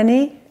for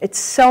many. It's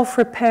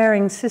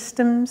self-repairing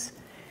systems.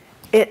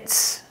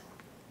 It's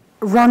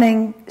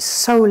running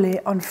solely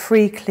on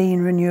free, clean,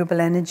 renewable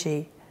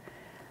energy.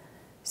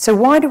 So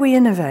why do we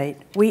innovate?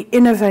 We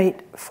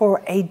innovate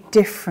for a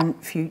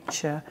different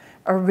future,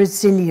 a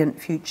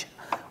resilient future.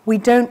 We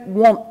don't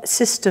want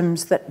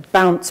systems that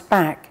bounce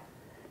back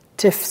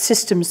to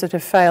systems that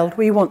have failed.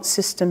 We want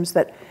systems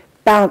that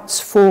bounce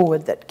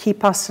forward, that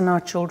keep us and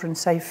our children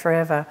safe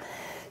forever.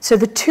 So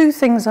the two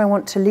things I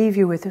want to leave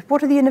you with is,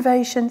 what are the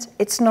innovations?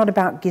 It's not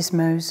about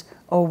gizmos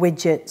or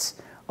widgets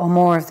or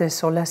more of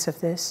this or less of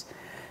this.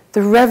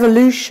 The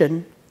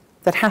revolution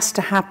that has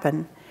to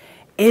happen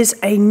is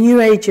a new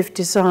age of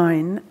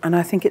design, and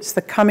I think it's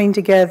the coming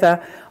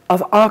together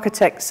of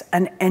architects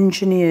and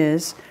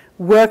engineers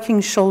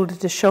working shoulder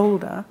to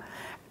shoulder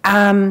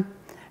and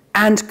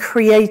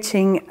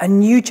creating a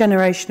new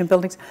generation of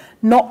buildings,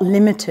 not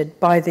limited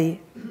by the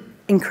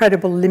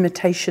incredible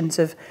limitations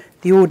of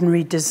the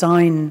ordinary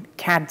design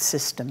CAD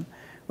system,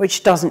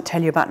 which doesn't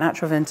tell you about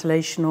natural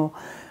ventilation or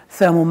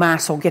thermal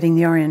mass or getting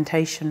the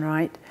orientation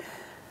right.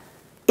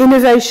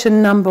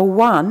 Innovation number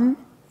one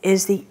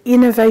is the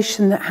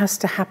innovation that has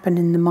to happen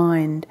in the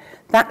mind.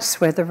 That's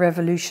where the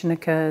revolution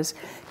occurs.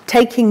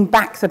 Taking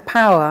back the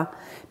power,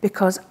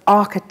 because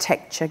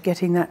architecture,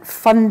 getting that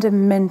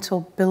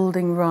fundamental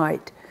building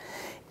right,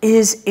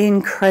 is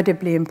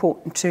incredibly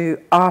important to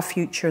our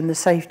future and the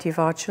safety of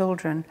our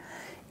children.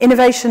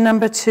 Innovation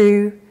number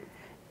two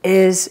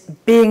is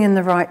being in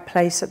the right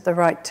place at the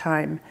right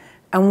time.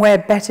 And where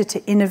better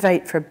to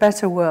innovate for a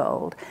better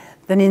world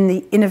than in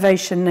the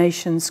Innovation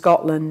Nation,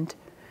 Scotland,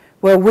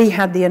 where we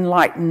had the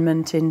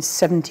Enlightenment in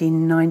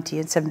 1790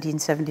 and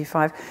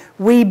 1775.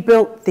 We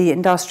built the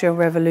Industrial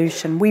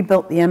Revolution, we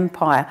built the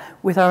empire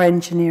with our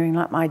engineering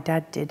like my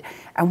dad did,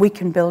 and we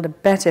can build a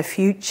better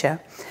future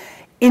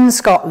in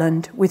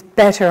Scotland with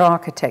better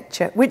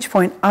architecture, at which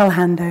point I'll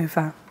hand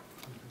over.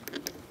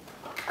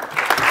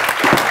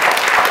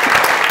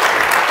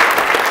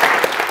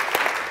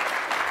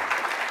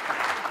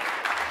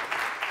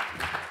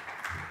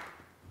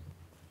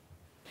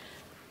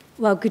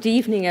 Well, good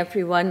evening,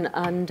 everyone,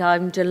 and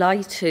I'm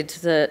delighted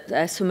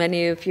that so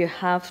many of you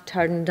have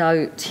turned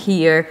out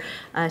here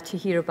to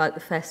hear about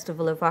the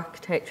Festival of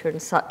Architecture on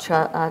such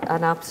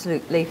an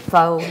absolutely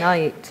foul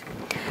night.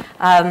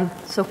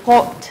 So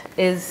what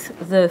is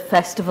the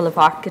Festival of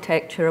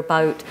Architecture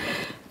about?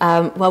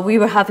 Well, we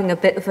were having a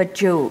bit of a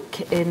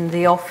joke in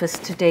the office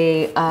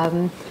today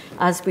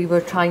as we were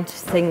trying to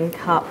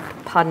think up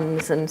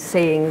puns and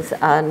sayings,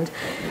 and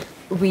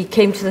we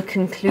came to the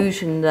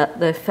conclusion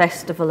that the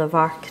Festival of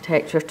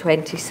Architecture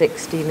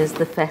 2016 is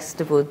the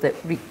festival that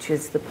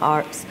reaches the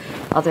parts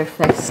other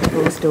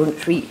festivals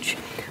don't reach.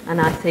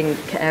 And I think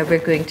we're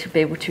going to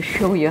be able to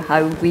show you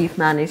how we've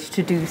managed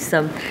to do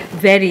some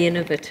very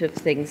innovative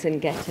things in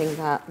getting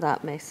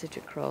that message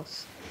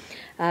across.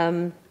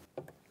 The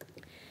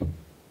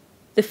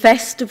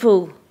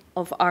Festival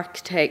of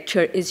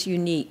Architecture is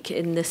unique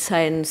in the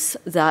sense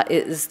that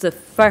it is the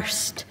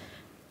first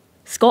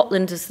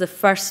Scotland is the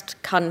first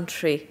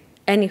country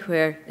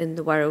anywhere in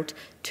the world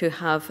to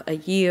have a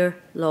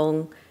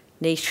year-long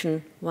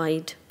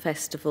nationwide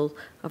Festival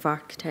of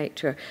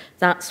Architecture.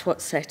 That's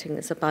what setting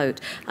is about.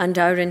 And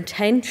our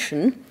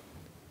intention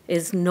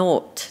is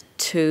not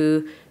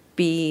to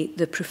be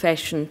the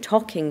profession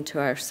talking to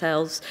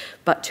ourselves,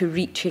 but to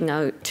reach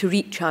out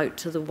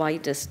to the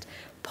widest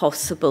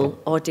possible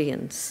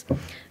audience.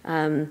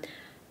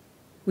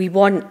 We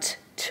want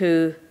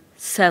to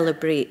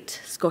celebrate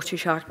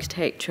Scottish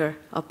architecture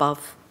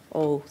above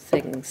all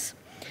things.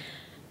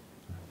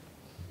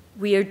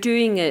 We are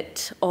doing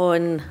it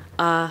on,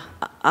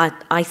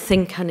 I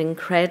think, an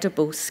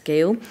incredible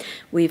scale.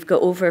 We've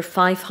got over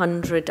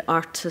 500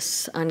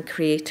 artists and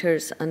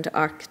creators and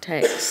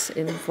architects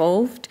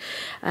involved,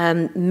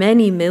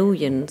 many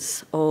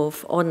millions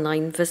of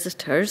online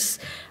visitors.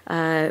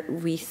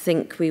 We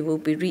think we will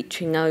be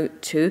reaching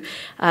out to.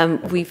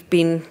 We've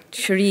been,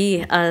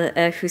 Cherie,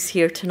 who's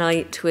here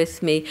tonight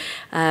with me,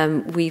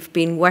 we've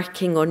been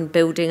working on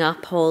building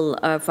up all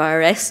of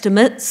our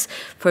estimates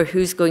for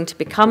who's going to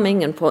be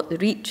coming and what the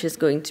reach is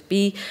going to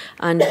be,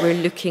 and we're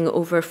looking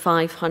over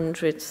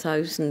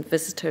 500,000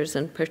 visitors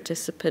and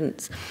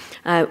participants.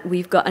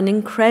 We've got an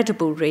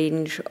incredible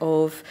range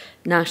of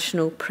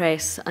national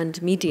press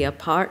and media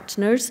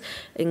partners,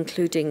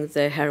 including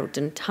the Herald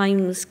and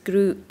Times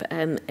Group,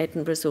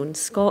 Edinburgh's Own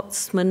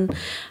Scotsman,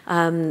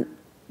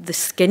 the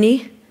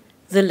Skinny,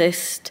 the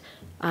List,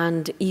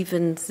 and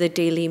even the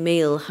Daily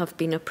Mail have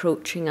been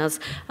approaching us,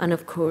 and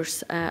of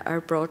course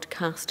our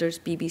broadcasters,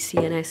 BBC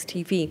and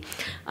STV.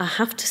 I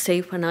have to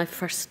say, when I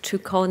first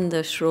took on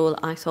this role,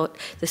 I thought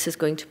this is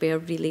going to be a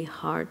really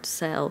hard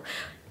sell.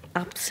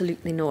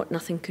 Absolutely not.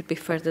 Nothing could be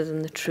further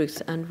than the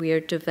truth, and we are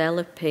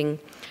developing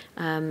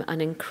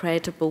an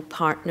incredible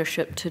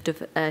partnership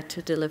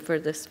to deliver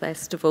this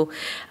festival.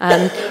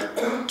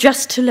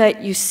 Just to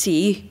let you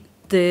see,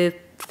 the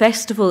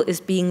festival is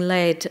being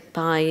led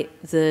by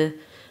the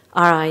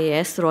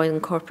RIS, the Royal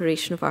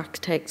Incorporation of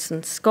Architects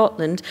in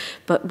Scotland,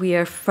 but we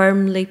are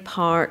firmly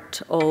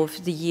part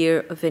of the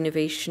Year of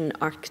Innovation,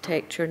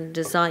 Architecture and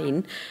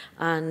Design,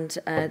 and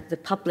the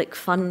public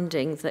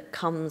funding that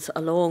comes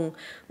along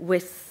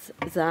with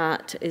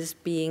that is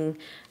being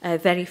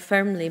very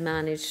firmly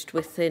managed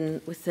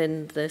within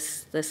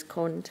this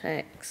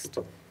context.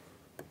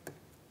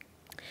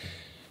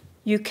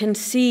 You can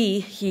see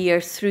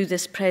here through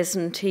this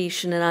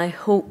presentation, and I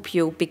hope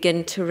you'll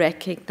begin to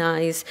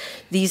recognise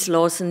these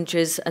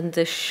lozenges and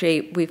this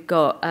shape. We've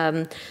got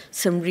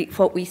some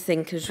what we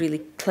think is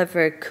really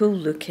clever,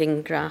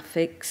 cool-looking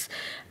graphics,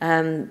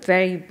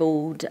 very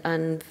bold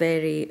and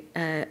very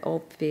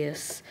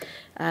obvious.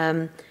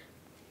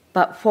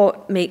 But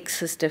what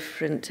makes us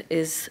different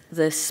is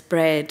the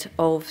spread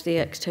of the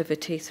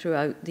activity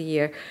throughout the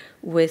year,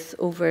 with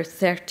over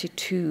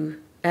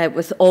 32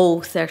 with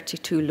all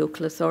 32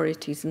 local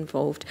authorities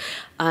involved,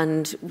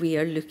 and we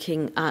are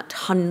looking at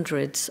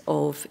hundreds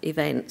of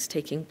events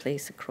taking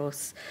place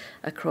across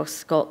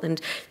Scotland.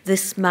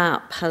 This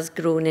map has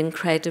grown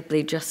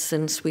incredibly just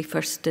since we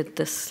first did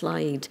this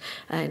slide,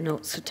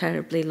 not so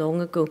terribly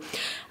long ago.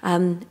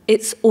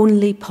 It's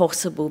only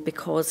possible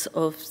because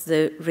of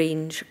the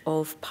range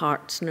of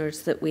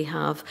partners that we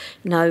have,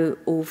 now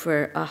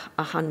over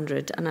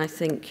 100, and I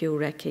think you'll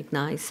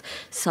recognise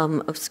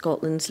some of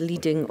Scotland's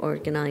leading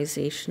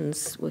organisations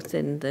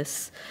within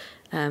this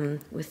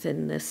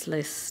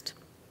list.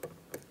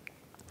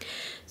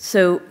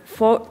 So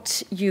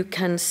what you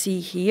can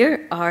see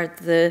here are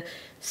the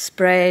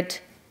spread,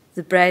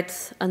 the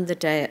breadth and the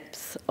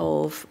depth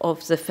of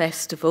the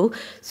festival.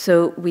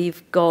 So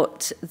we've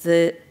got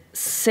the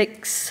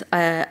 6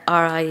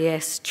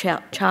 RIS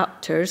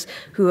chapters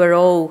who are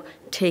all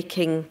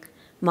taking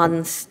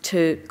months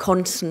to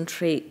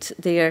concentrate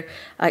their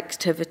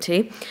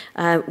activity.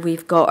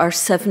 We've got our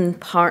 7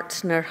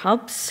 partner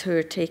hubs who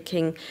are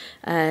taking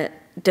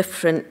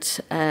different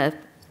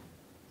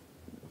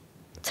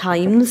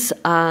times,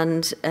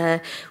 and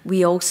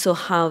we also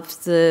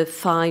have the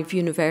 5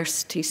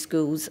 university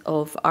schools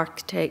of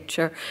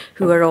architecture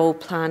who are all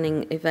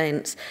planning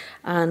events,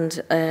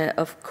 and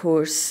of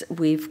course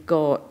we've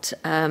got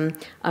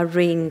a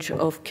range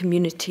of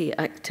community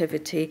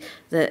activity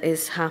that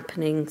is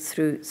happening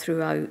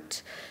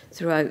throughout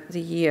the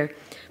year.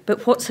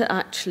 But what's it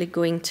actually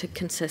going to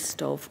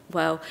consist of?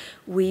 Well,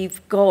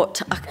 we've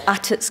got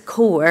at its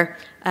core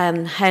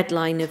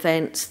headline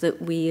events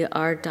that we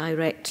are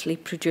directly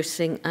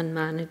producing and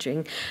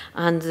managing.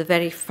 And the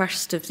very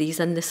first of these,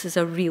 and this is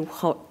a real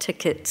hot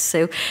ticket,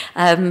 so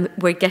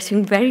we're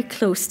getting very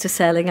close to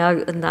selling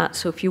out on that.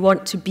 So if you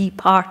want to be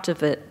part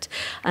of it,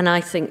 and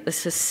I think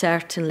this is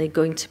certainly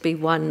going to be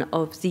one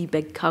of the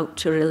big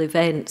cultural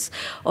events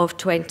of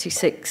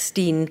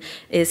 2016,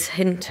 is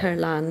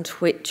Hinterland,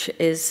 which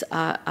is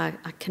a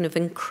kind of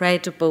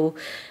incredible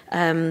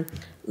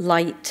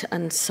light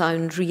and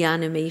sound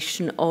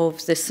reanimation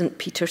of the St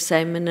Peter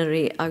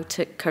Seminary out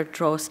at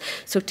Cardross.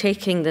 So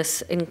taking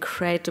this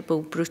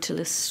incredible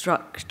brutalist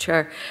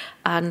structure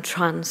and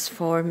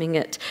transforming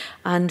it.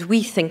 And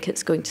we think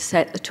it's going to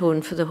set the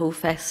tone for the whole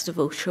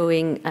festival,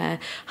 showing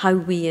how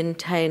we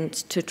intend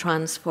to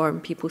transform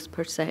people's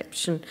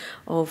perception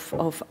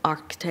of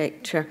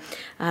architecture.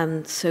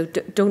 So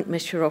don't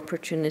miss your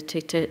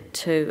opportunity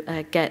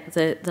to get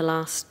the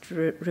last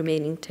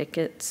remaining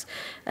tickets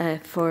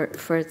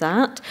for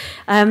that.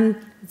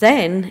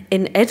 Then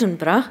in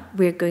Edinburgh,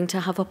 we're going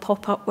to have a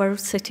pop-up World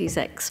Cities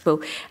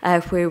Expo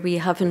where we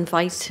have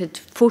invited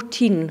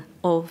 14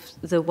 of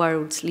the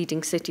world's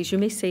leading cities. You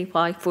may say,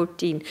 why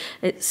 14?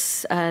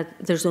 It's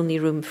there's only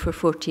room for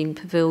 14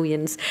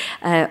 pavilions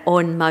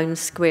on Mound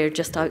Square,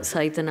 just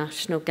outside the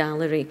National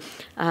Gallery.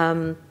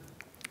 And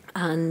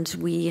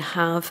we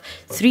have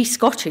 3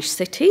 Scottish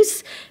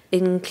cities,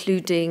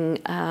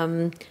 including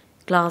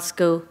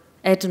Glasgow,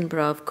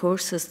 Edinburgh, of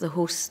course, as the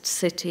host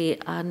city,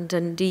 and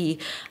Dundee,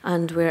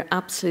 and we're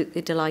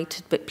absolutely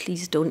delighted, but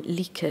please don't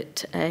leak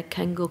it.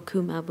 Kengo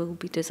Kuma will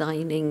be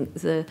designing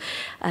the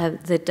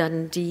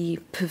Dundee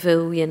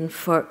pavilion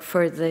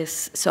for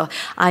this. So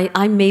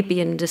I may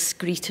be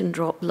indiscreet and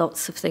drop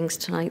lots of things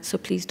tonight, so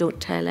please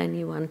don't tell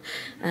anyone.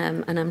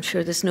 And I'm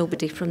sure there's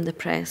nobody from the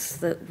press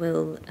that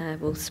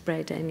will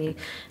spread any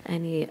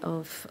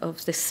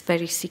of this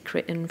very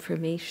secret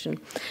information.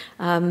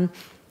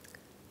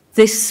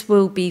 This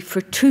will be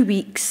for 2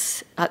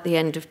 weeks at the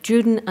end of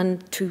June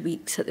and 2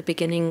 weeks at the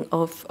beginning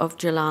of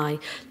July,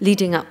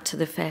 leading up to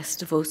the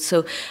festival.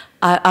 So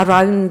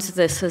around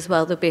this as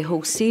well, there'll be a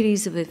whole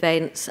series of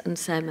events and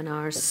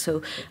seminars.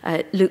 So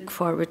look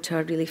forward to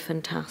a really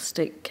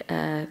fantastic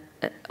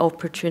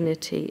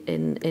opportunity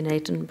in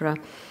Edinburgh.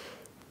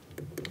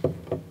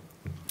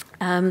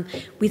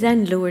 We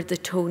then lowered the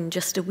tone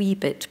just a wee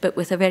bit, but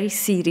with a very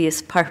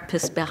serious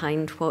purpose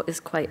behind what is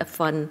quite a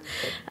fun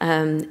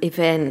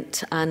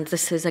event. And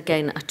this is,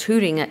 again, a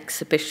touring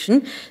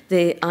exhibition,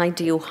 the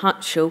Ideal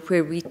Hut Show,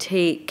 where we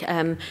take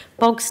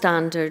bog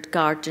standard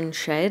garden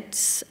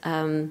sheds,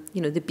 you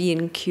know, the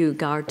B&Q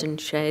garden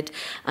shed,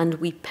 and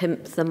we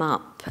pimp them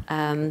up.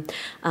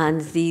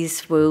 And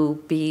these will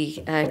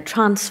be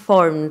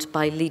transformed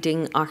by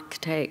leading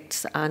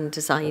architects and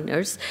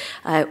designers.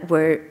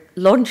 We're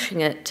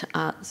launching it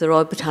at the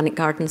Royal Botanic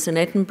Gardens in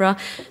Edinburgh,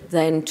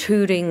 then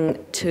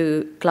touring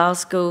to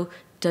Glasgow,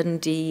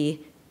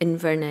 Dundee,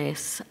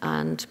 Inverness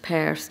and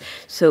Perth.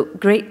 So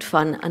great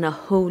fun and a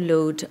whole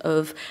load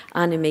of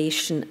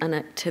animation and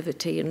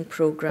activity and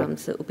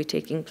programmes that will be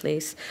taking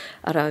place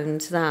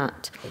around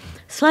that.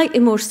 Slightly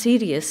more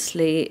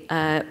seriously,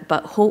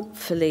 but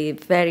hopefully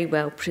very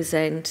well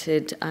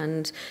presented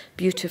and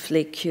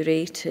beautifully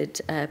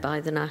curated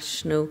by the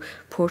National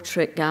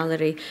Portrait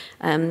Gallery,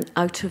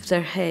 Out of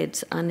Their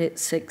Heads, and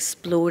it's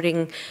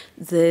exploring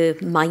the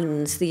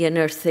minds, the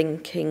inner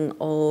thinking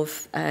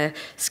of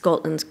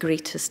Scotland's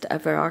greatest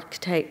ever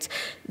architects.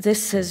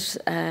 This is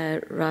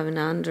Rowan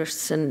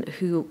Anderson,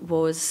 who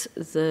was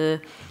the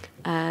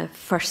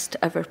first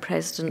ever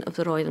president of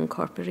the Royal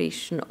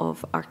Incorporation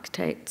of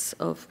Architects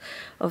of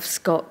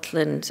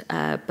Scotland,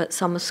 but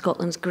some of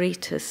Scotland's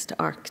greatest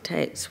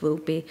architects will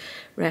be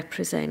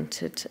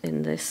represented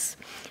in this.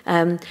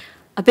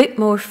 A bit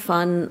more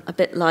fun, a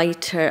bit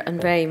lighter,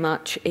 and very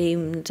much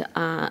aimed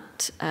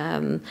at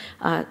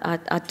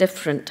a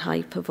different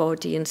type of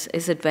audience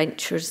is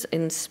Adventures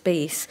in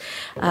Space.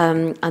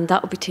 And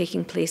that will be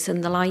taking place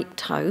in the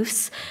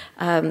Lighthouse.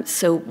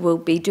 So we'll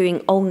be doing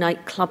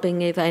all-night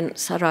clubbing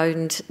events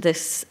around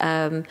this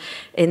in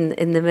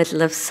the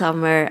middle of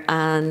summer,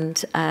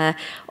 and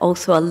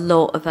also a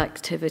lot of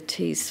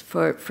activities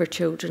for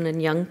children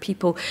and young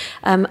people.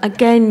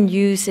 Again,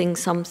 using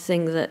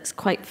something that's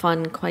quite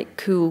fun, quite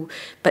cool,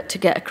 but to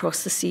get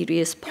across the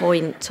serious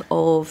point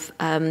of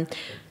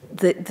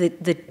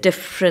the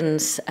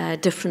difference,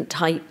 different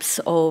types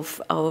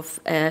of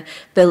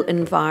built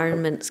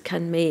environments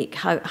can make,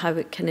 how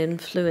it can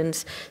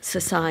influence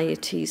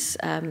societies,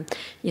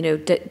 you know,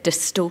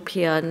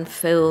 dystopia in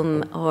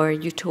film or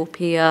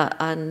utopia,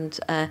 and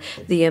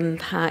the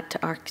impact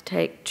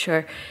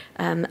architecture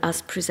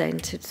as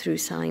presented through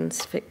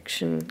science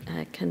fiction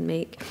can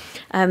make.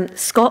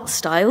 Scott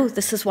Style,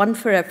 this is one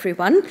for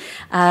everyone,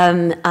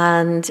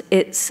 and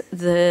it's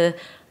the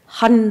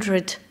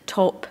 100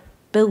 top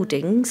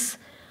buildings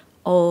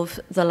of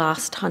the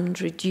last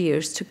 100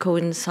 years to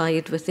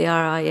coincide with the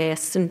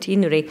RIS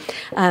centenary.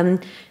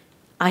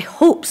 I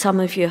hope some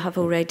of you have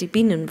already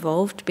been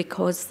involved,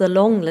 because the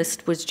long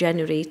list was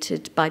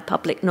generated by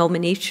public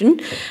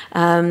nomination,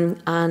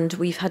 and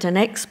we've had an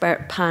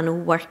expert panel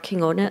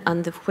working on it,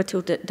 and they've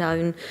whittled it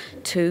down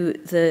to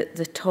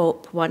the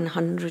top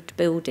 100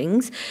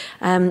 buildings.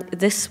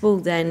 This will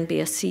then be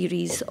a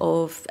series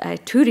of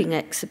touring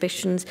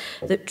exhibitions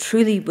that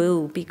truly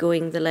will be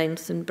going the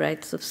length and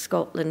breadth of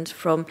Scotland,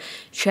 from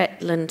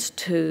Shetland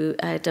to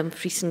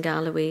Dumfries and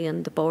Galloway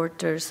and the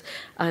borders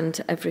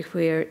and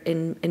everywhere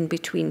in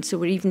between. So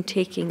we're even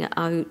taking it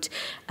out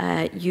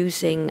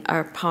using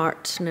our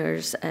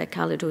partners,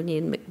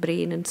 Caledonian,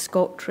 McBrain and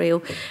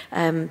ScotRail,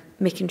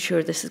 making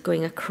sure this is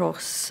going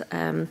across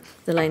the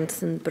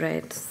length and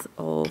breadth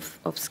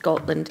of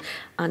Scotland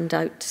and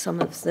out to some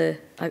of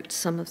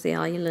the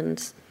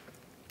islands.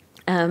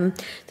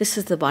 This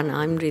is the one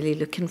I'm really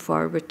looking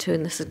forward to,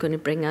 and this is going to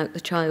bring out the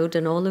child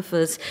in all of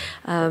us.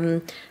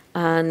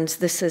 And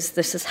this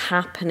is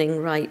happening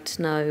right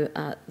now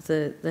at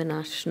the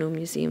National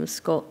Museum of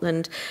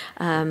Scotland.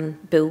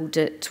 Build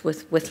it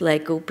with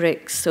Lego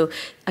bricks. So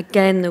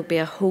again, there'll be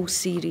a whole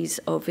series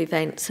of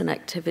events and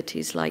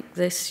activities like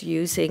this,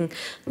 using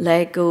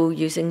Lego,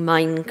 using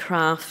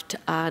Minecraft,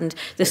 and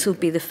this will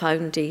be the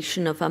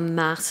foundation of a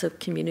massive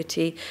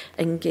community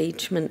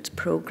engagement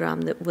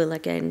programme that will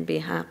again be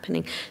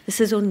happening. This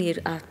is only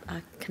a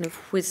kind of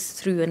whiz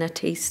through and a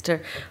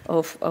taster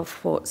of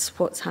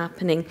what's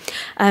happening.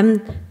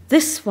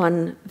 This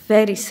one,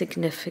 very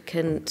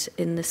significant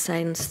in the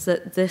sense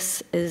that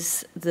this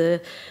is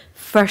the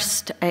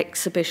first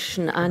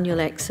exhibition, annual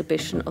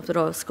exhibition of the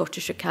Royal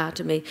Scottish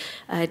Academy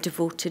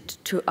devoted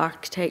to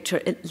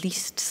architecture, at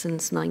least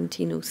since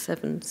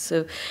 1907.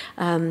 So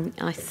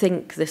I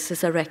think this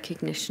is a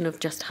recognition of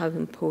just how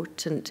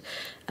important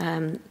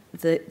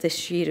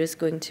this year is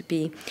going to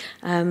be.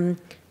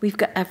 We've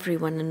got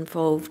everyone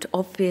involved.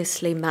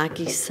 Obviously,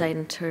 Maggie's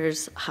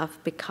centres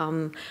have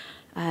become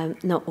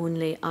not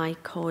only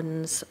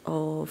icons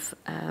of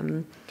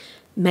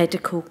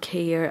medical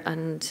care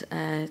and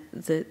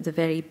the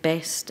very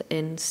best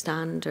in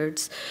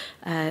standards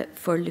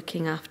for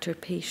looking after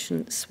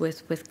patients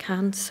with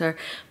cancer,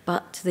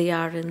 but they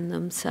are in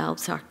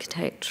themselves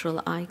architectural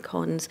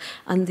icons,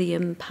 and the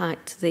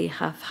impact they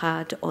have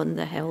had on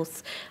the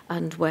health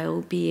and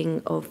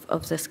well-being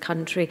of this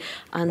country,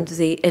 and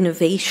the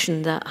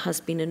innovation that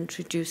has been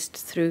introduced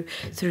through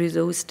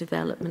those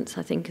developments,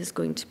 I think, is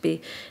going to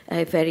be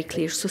very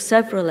clear. So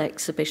several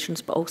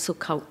exhibitions, but also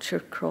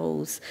culture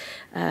crawls,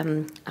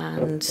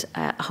 and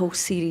a whole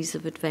series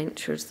of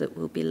adventures that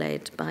will be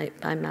led by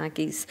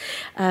Maggie's.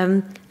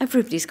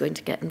 Everybody's going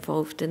to get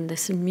involved in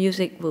this, and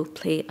music will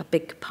play a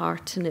big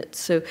part in it.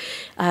 So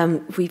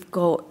we've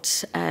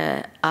got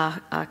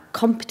a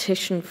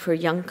competition for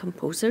young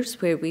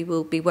composers, where we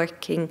will be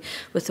working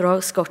with the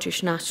Royal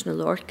Scottish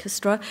National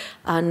Orchestra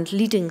and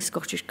leading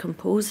Scottish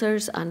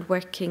composers, and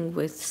working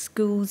with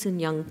schools and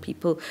young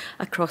people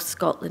across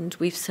Scotland.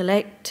 We've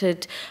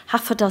selected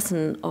half a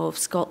dozen of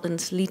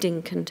Scotland's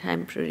leading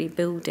contemporary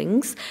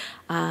buildings,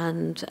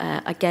 and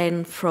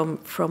again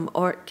from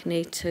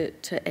Orkney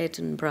to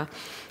Edinburgh.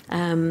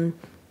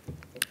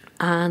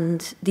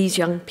 And these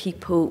young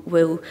people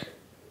will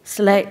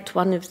select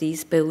one of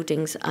these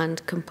buildings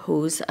and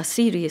compose a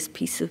serious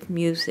piece of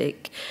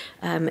music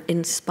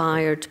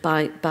inspired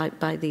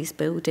by these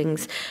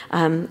buildings.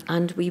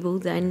 And we will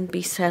then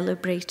be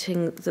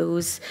celebrating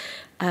those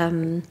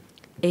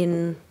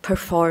in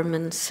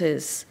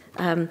performances.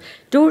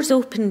 Doors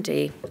Open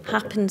Day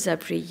happens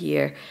every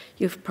year.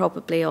 You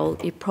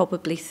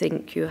probably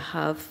think you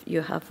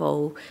have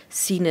all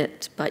seen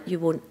it, but you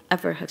won't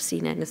ever have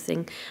seen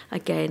anything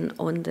again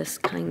on this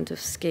kind of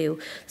scale.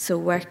 So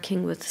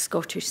working with the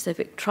Scottish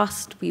Civic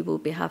Trust, we will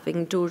be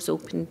having Doors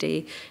Open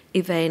Day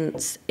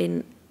events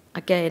in,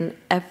 again,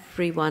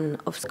 every one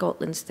of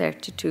Scotland's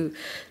 32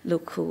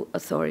 local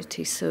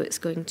authorities. So it's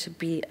going to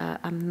be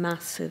a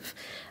massive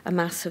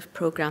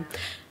programme.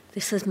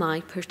 This is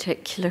my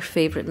particular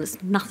favourite, and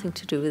it's nothing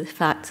to do with the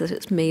fact that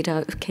it's made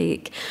out of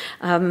cake.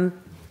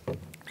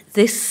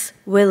 This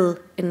will,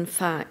 in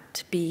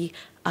fact, be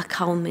a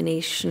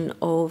culmination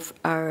of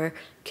our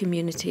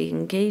community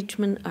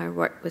engagement, our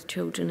work with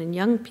children and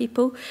young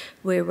people.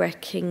 We're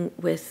working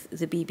with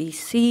the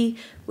BBC,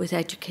 with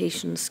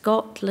Education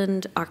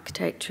Scotland,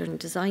 Architecture and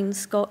Design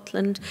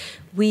Scotland.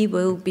 We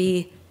will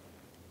be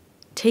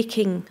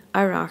taking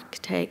our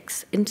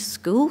architects into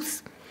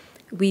schools.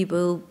 We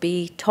will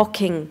be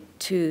talking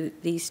to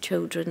these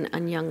children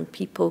and young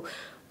people.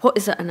 What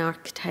is it an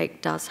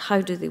architect does?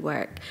 How do they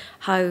work?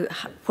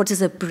 What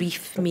does a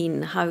brief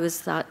mean? How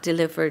is that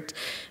delivered?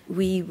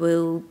 We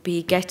will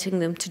be getting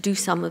them to do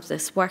some of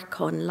this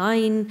work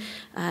online.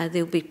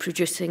 They'll be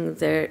producing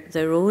their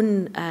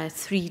own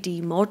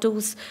 3D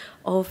models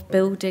of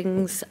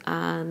buildings,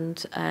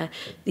 and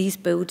these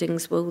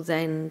buildings will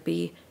then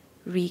be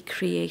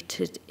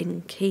recreated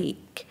in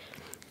cake,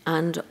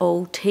 and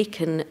all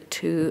taken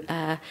to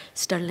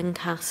Stirling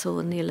Castle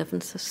on the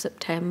 11th of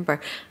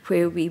September,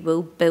 where we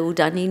will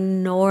build an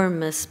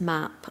enormous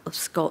map of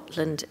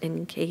Scotland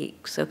in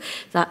cake. So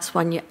that's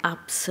one you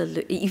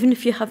absolutely, even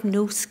if you have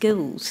no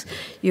skills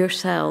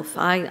yourself,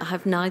 I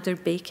have neither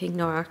baking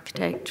nor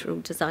architectural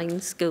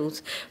design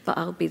skills, but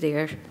I'll be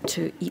there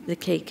to eat the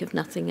cake if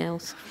nothing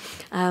else.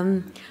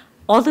 All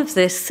of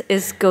this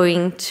is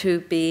going to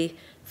be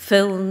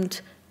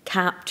filmed,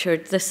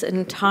 captured. This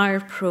entire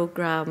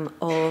programme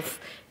of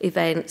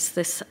events,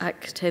 this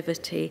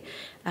activity,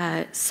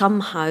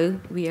 somehow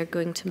we are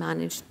going to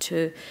manage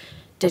to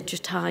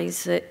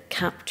digitise it,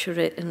 capture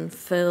it in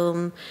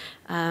film,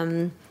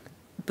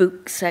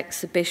 books,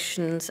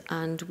 exhibitions,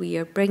 and we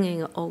are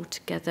bringing it all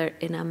together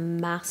in a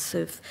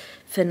massive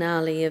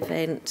finale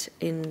event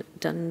in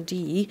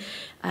Dundee,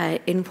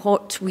 in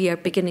what we are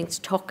beginning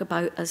to talk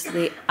about as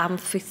the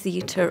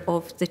amphitheatre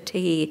of the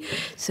Tay.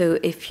 So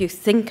if you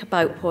think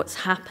about what's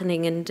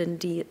happening in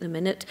Dundee at the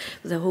minute,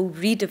 the whole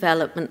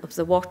redevelopment of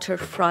the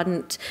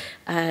waterfront,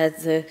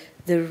 the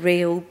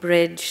rail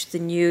bridge, the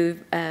new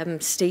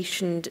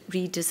station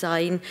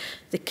redesign,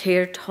 the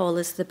Caird Hall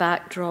as the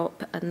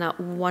backdrop, and that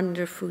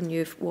wonderful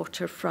new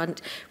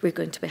waterfront, we're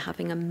going to be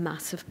having a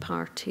massive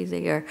party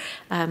there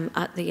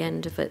at the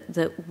end of it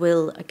that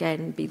will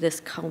again be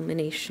this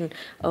culmination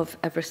of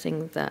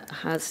everything that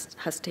has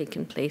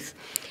taken place.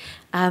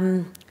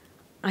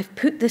 I've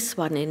put this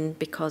one in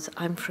because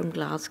I'm from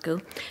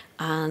Glasgow,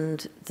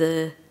 and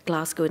the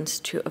Glasgow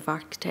Institute of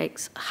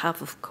Architects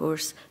have, of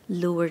course,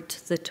 lowered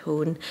the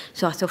tone.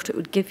 So I thought it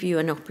would give you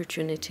an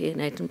opportunity in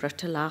Edinburgh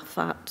to laugh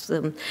at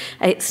them.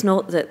 It's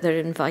not that they're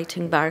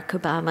inviting Barack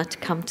Obama to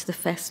come to the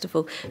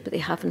festival, but they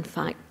have, in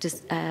fact,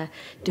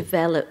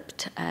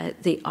 developed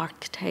the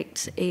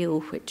Architects'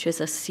 Ale, which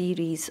is a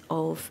series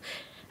of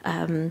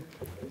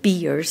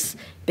beers,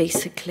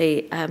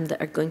 basically,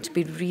 that are going to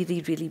be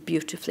really, really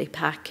beautifully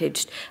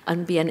packaged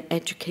and be an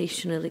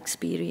educational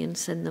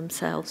experience in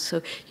themselves.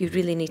 So you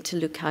really need to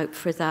look out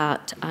for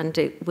that, and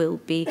it will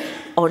be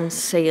on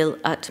sale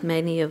at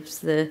many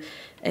of the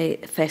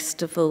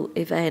festival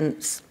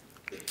events.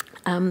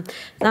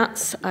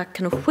 That's a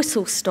kind of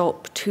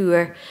whistle-stop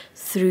tour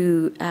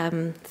through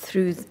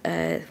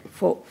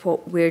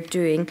what we're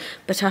doing,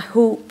 but I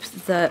hope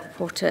that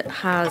what it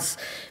has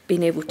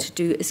been able to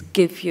do is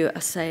give you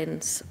a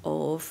sense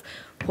of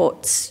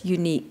what's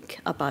unique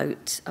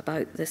about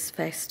this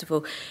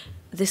festival.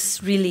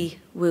 This really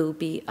will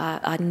be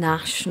a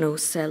national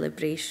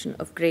celebration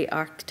of great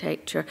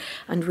architecture,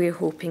 and we're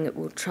hoping it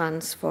will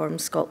transform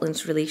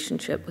Scotland's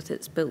relationship with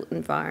its built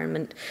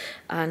environment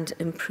and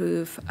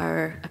improve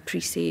our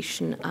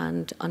appreciation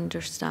and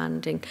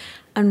understanding,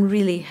 and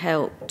really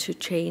help to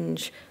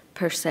change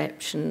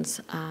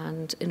perceptions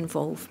and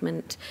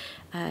involvement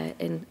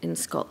in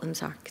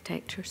Scotland's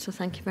architecture. So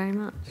thank you very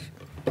much.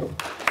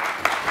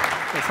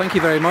 Well, thank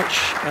you very much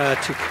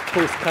to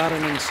both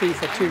Karen and Sue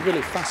for two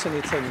really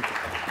fascinating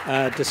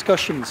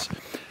discussions.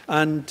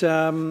 And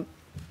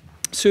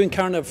Sue and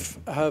Karen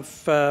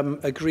have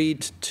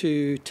agreed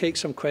to take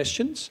some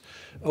questions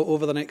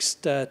over the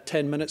next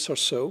 10 minutes or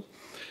so.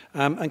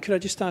 And could I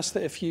just ask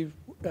that if you,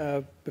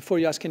 before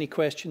you ask any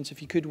questions,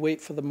 if you could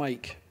wait for the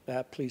mic,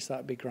 please,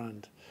 that'd be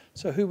grand.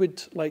 So who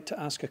would like to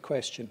ask a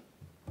question?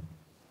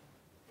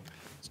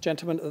 This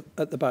gentleman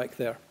at the back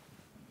there.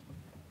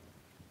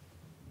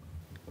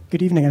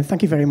 Good evening, and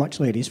thank you very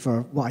much, ladies,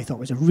 for what I thought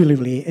was a really,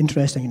 really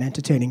interesting and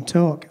entertaining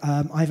talk.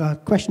 I have a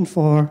question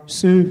for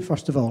Sue,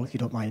 first of all, if you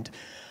don't mind.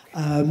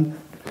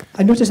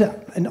 I noticed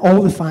that in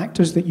all the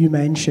factors that you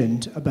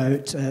mentioned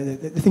about the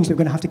things that we're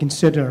going to have to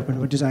consider when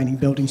we're designing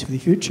buildings for the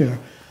future,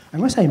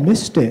 unless I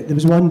missed it, there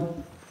was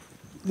one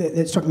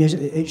that struck me as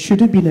it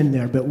should have been in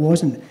there, but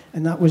wasn't,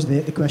 and that was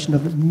the question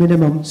of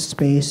minimum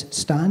space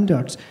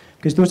standards,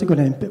 because those are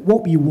going to, but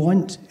what we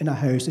want in a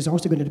house is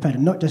also going to depend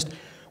on not just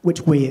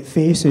which way it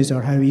faces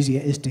or how easy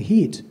it is to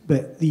heat,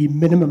 but the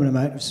minimum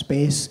amount of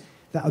space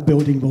that a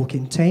building will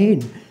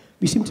contain.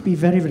 We seem to be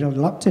very, very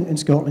reluctant in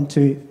Scotland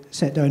to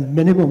set down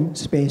minimum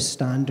space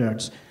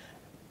standards.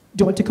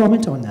 Do you want to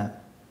comment on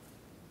that?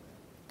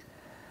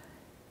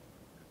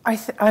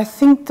 I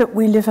think that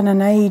we live in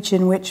an age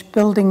in which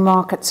building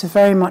markets are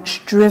very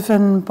much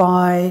driven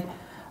by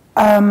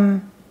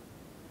the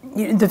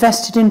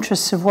vested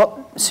interests of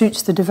what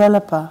suits the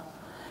developer.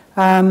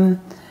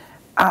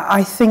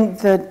 I think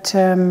that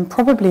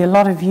probably a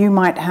lot of you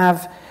might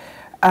have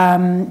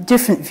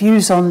different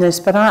views on this,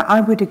 but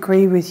I would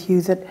agree with you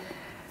that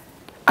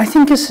I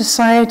think as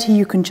society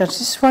you can judge.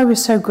 This is why we're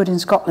so good in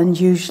Scotland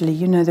usually,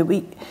 you know, that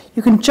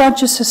you can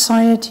judge a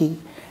society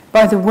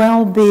by the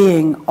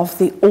well-being of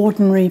the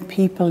ordinary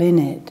people in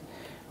it.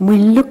 And we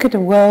look at a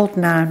world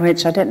now in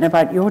which, I don't know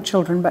about your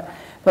children, but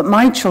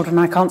my children,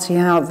 I can't see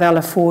how they'll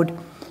afford,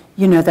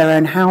 you know, their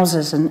own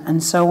houses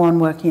and so on,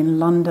 working in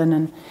London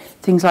and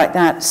things like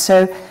that.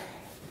 So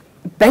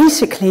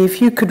basically,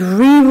 if you could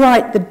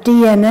rewrite the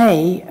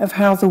DNA of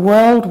how the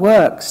world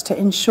works to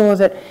ensure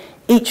that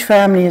each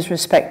family is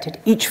respected,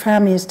 each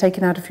family is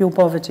taken out of fuel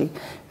poverty.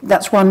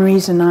 That's one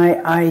reason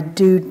I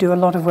do a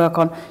lot of work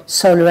on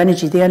solar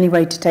energy. The only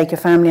way to take a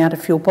family out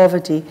of fuel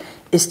poverty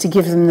is to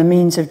give them the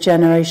means of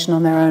generation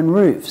on their own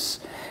roofs.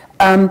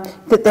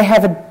 That they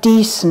have a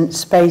decent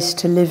space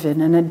to live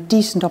in and a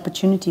decent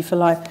opportunity for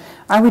life.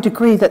 I would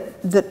agree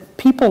that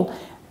people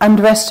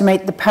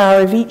underestimate the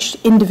power of each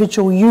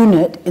individual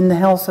unit in the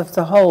health of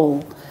the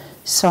whole.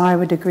 So I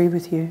would agree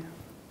with you.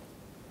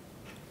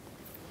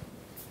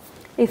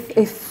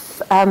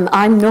 If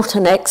I'm not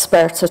an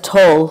expert at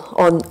all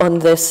on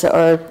this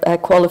or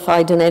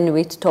qualified in any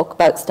way to talk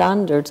about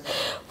standards,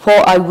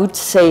 what I would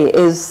say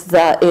is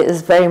that it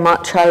is very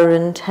much our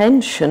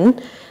intention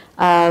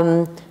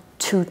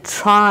to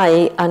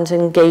try and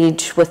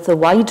engage with the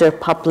wider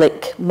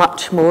public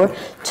much more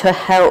to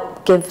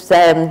help give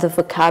them the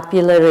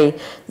vocabulary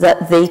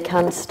that they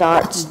can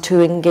start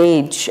to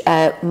engage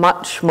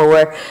much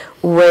more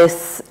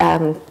with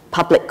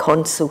public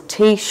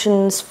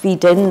consultations,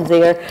 feed in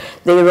their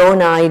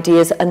own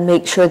ideas and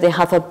make sure they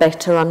have a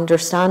better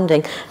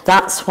understanding.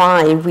 That's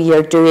why we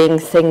are doing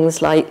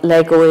things like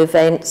Lego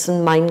events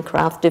and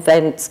Minecraft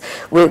events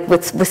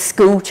with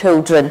school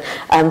children,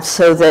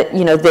 so that,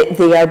 you know,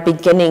 they are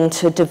beginning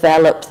to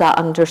develop that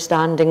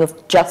understanding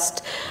of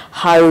just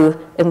how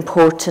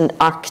important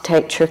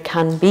architecture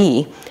can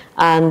be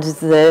and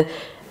the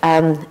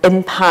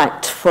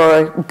impact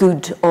for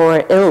good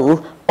or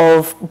ill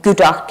of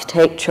good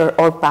architecture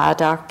or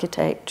bad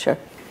architecture.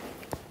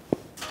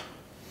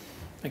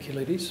 Thank you,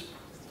 ladies.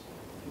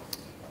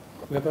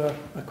 We have a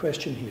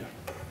question here.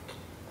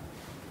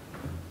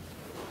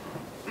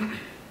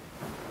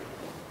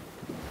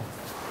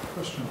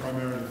 Question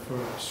primarily for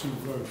Sue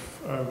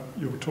Roaf.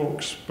 Your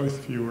talks, both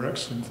of you, were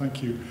excellent,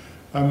 thank you.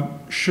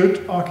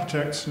 Should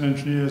architects and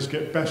engineers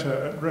get better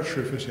at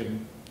retrofitting,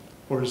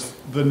 or is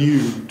the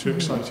new too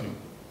exciting?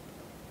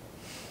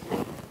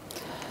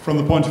 From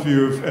the point of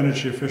view of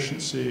energy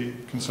efficiency,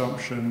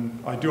 consumption,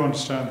 I do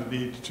understand the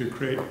need to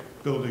create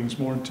buildings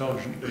more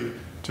intelligently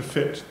to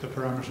fit the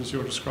parameters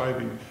you're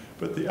describing.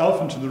 But the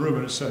elephant in the room,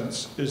 in a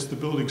sense, is the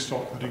building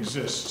stock that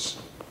exists,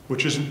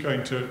 which isn't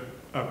going to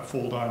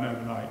fall down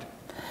overnight.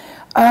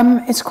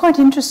 It's quite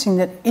interesting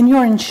that in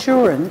your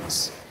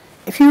insurance,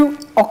 if you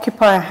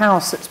occupy a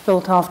house that's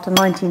built after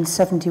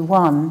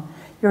 1971,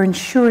 your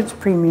insurance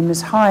premium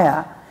is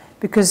higher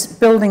because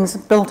buildings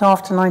built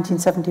after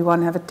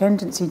 1971 have a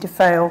tendency to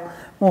fail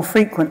more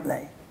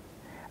frequently.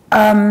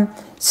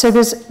 So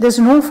there's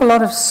an awful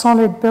lot of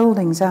solid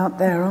buildings out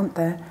there, aren't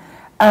there?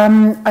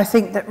 I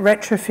think that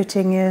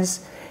retrofitting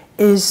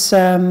is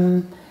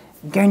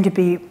going to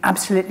be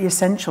absolutely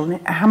essential.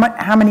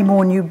 How many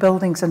more new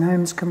buildings and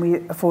homes can we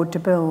afford to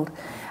build?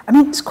 I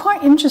mean, it's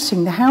quite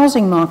interesting, the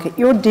housing market,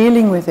 you're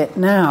dealing with it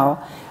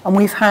now, and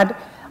we've had,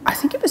 I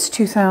think it was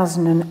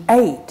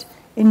 2008,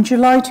 in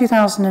July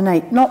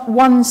 2008, not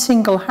one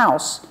single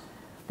house,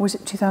 or was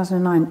it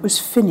 2009, was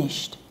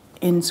finished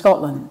in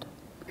Scotland.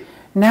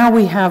 Now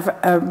we have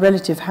a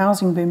relative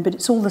housing boom, but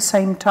it's all the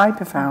same type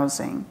of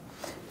housing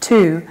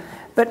too.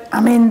 But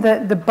I mean,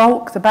 the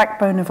bulk, the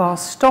backbone of our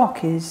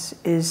stock is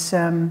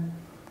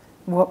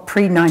what,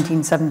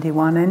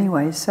 pre-1971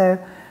 anyway. So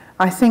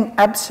I think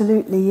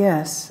absolutely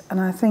yes. And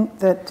I think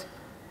that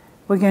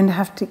we're going to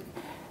have to,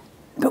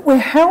 but we're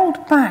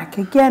held back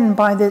again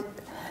by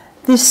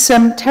this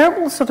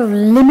terrible sort of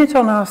limit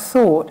on our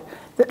thought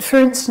that, for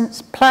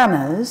instance,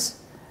 planners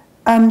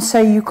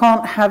say you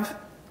can't have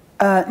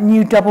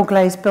new double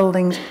glazed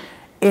buildings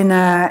in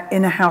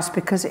a house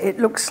because it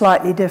looks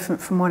slightly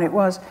different from what it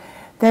was.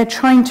 They're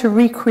trying to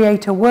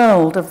recreate a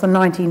world of the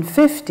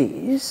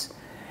 1950s,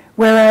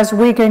 whereas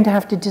we're going to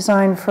have to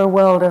design for a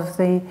world of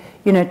the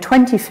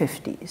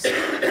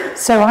 2050s.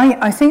 So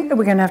I think that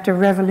we're going to have to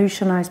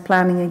revolutionize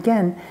planning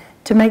again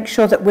to make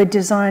sure that we're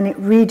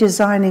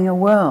redesigning a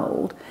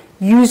world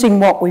using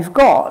what we've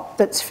got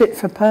that's fit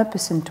for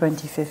purpose in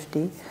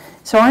 2050.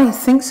 So I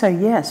think so,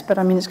 yes, but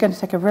I mean, it's going to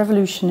take a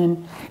revolution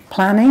in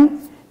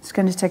planning. It's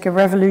going to take a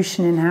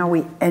revolution in how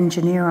we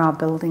engineer our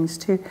buildings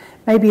too,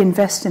 maybe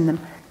invest in them.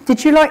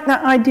 Did you like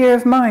that idea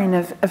of mine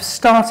of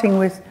starting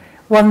with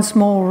one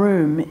small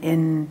room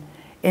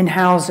in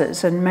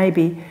houses and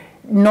maybe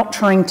not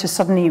trying to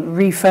suddenly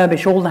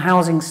refurbish all the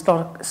housing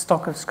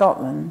stock of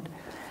Scotland?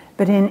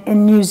 But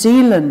in New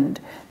Zealand,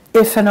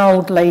 if an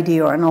old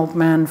lady or an old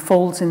man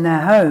falls in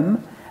their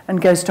home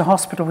and goes to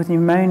hospital with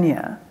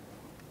pneumonia,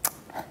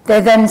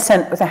 they're then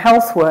sent with a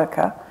health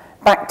worker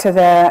back to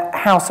their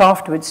house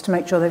afterwards to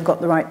make sure they've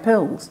got the right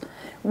pills.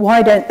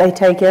 Why don't they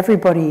take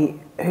everybody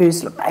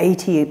who's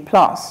 80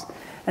 plus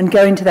and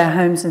go into their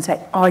homes and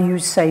say, are you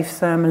safe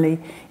thermally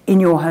in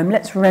your home?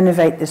 Let's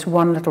renovate this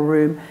one little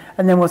room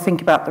and then we'll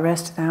think about the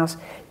rest of the house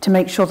to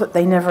make sure that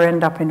they never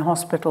end up in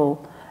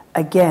hospital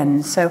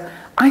again. So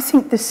I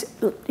think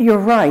you're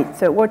right,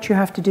 that what you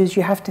have to do is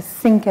you have to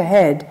think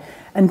ahead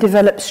and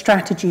develop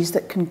strategies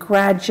that can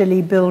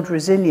gradually build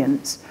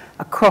resilience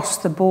across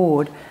the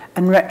board,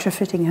 and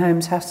retrofitting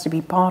homes has to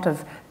be part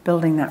of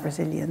building that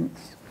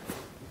resilience.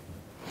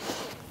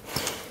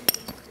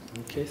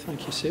 Okay,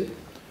 thank you, Sue.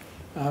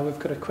 We've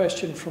got a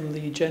question from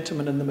the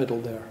gentleman in the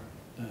middle there.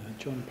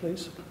 John,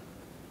 please.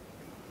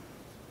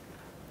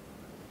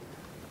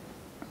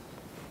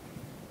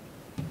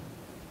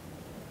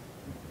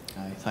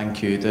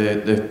 Thank you.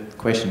 The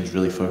question is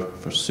really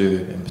for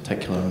Sue in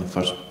particular in the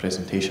first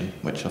presentation,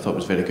 which I thought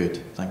was very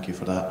good. Thank you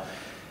for that.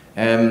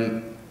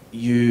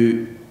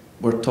 You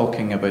were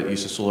talking about the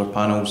use of solar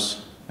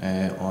panels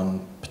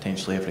on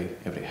potentially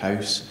every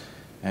house.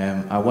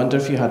 I wonder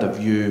if you had a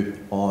view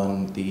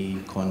on the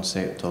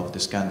concept of the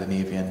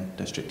Scandinavian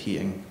district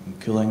heating and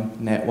cooling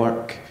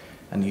network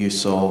and the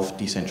use of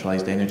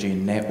decentralised energy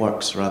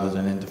networks rather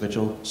than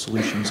individual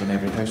solutions in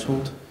every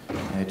household. Do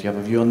you have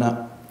a view on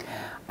that?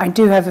 I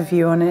do have a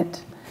view on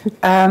it.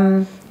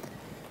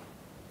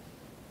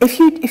 If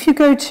you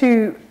go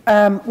to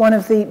one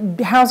of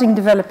the housing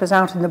developers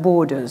out in the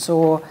borders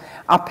or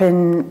up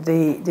in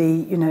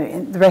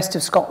in the rest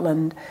of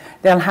Scotland,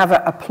 they'll have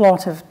a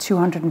plot of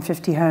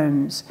 250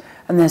 homes,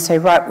 and they'll say,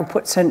 right, we'll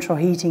put central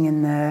heating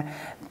in there,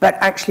 but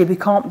actually we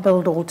can't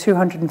build all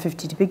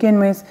 250 to begin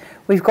with.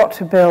 We've got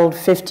to build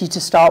 50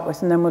 to start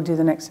with, and then we'll do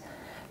the next.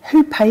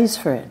 Who pays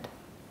for it?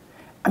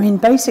 I mean,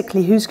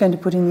 basically, who's going to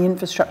put in the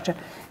infrastructure?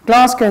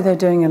 Glasgow, they're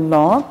doing a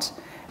lot,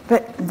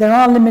 but there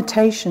are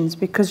limitations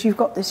because you've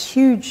got this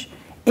huge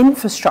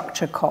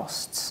infrastructure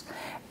costs.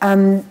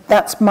 And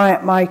that's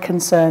my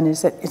concern,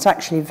 is that it's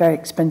actually very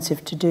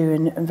expensive to do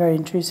and very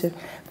intrusive.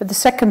 But the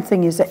second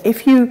thing is that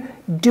if you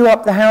do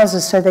up the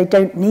houses so they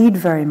don't need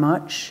very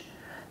much,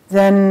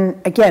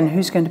 then again,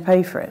 who's going to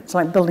pay for it? It's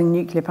like building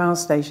nuclear power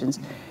stations,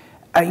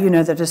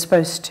 that are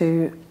supposed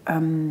to,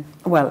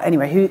 well,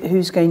 anyway,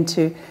 who's going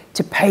to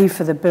pay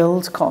for the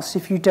build costs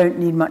if you don't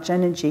need much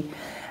energy?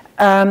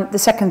 The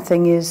second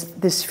thing is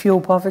this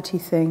fuel poverty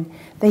thing.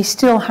 They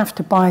still have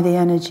to buy the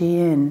energy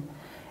in.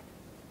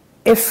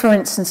 If, for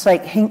instance,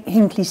 like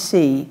Hinkley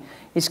C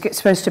is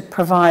supposed to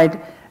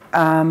provide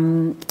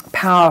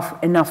power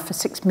enough for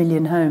 6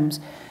 million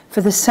homes,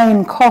 for the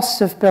same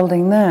cost of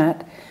building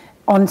that,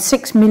 on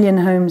 6 million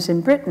homes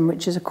in Britain,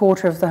 which is a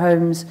quarter of the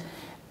homes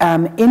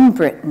in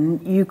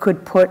Britain, you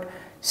could put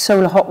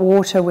solar hot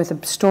water with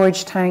a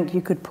storage tank,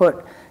 you could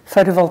put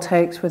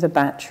photovoltaics with a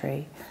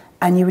battery,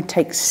 and you would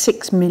take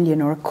 6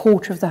 million or a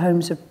quarter of the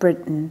homes of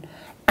Britain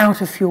out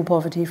of fuel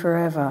poverty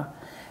forever,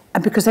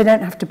 and because they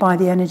don't have to buy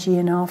the energy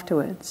in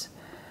afterwards.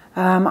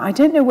 I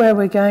don't know where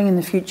we're going in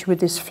the future with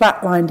this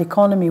flatlined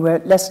economy where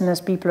less and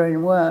less people are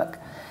in work,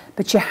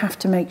 but you have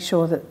to make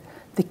sure that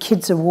the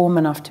kids are warm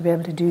enough to be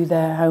able to do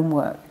their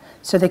homework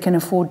so they can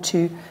afford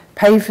to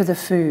pay for the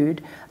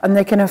food and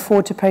they can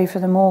afford to pay for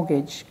the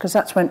mortgage, because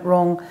that's what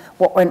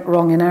went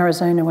wrong in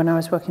Arizona when I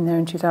was working there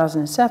in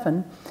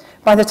 2007.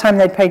 By the time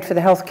they'd paid for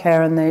the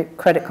healthcare and the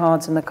credit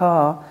cards and the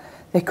car,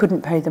 they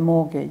couldn't pay the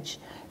mortgage.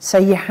 So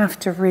you have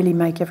to really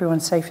make everyone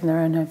safe in their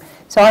own home.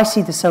 So I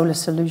see the solar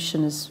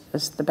solution as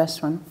the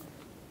best one.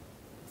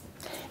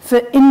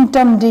 In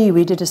Dundee,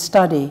 we did a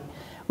study.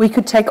 We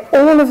could take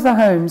all of the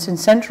homes in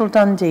central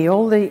Dundee,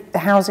 all the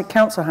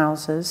council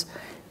houses,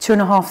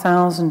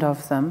 2,500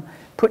 of them,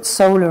 put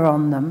solar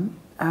on them,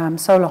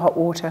 solar hot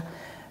water,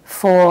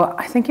 for,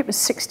 I think it was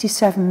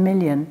 67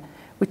 million,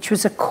 which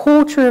was a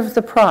quarter of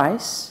the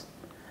price.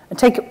 And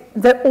take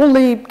all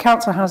the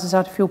council houses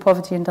out of fuel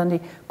poverty in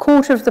Dundee,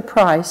 quarter of the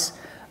price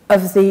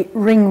of the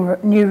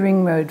new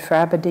ring road for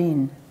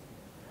Aberdeen.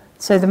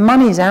 So the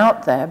money's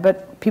out there,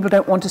 but people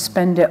don't want to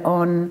spend it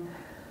on,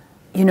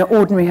 you know,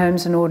 ordinary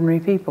homes and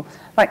ordinary people.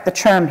 Like the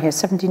tram here,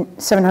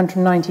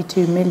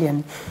 792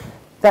 million.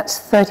 That's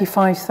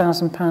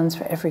 £35,000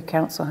 for every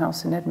council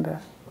house in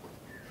Edinburgh.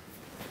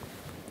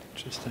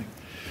 Interesting.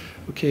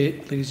 Okay,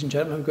 ladies and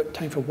gentlemen, we've got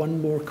time for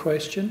one more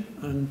question,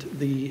 and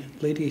the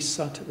lady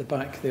sat at the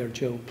back there,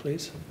 Jill,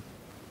 please.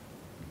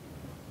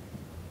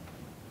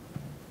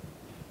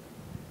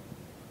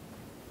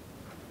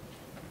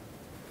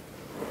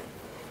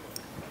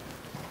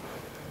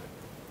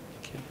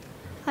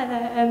 Hi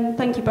there,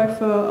 thank you both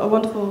for a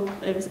wonderful,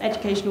 it was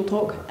educational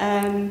talk.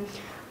 I'm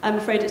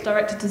afraid it's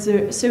directed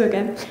to Sue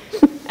again.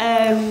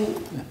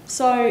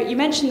 So you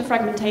mentioned the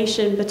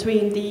fragmentation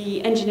between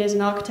the engineers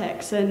and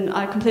architects, and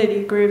I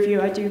completely agree with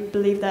you. I do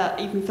believe that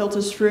even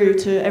filters through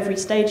to every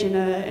stage in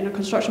a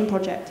construction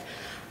project.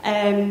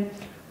 And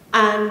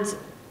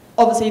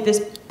obviously this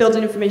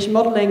building information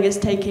modelling is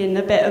taking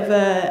a bit of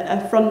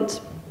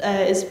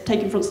is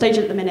taking front stage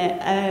at the minute,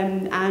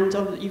 and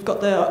you've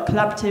got the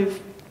collaborative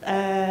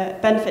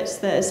benefits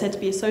that are said to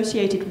be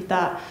associated with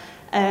that.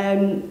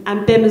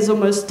 And BIM has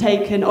almost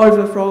taken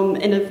over from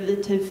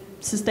innovative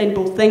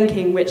sustainable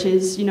thinking, which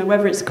is, you know,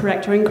 whether it's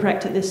correct or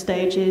incorrect at this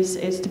stage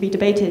is to be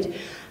debated.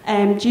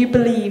 Do you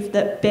believe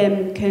that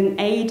BIM can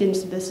aid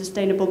into the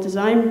sustainable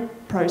design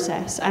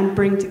process and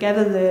bring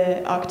together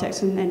the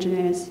architects and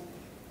engineers?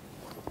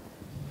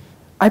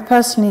 I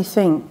personally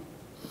think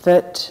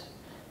that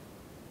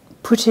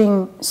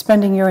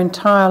spending your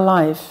entire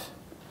life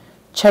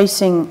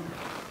chasing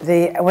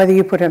whether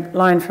you put a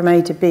line from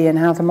A to B and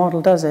how the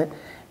model does it,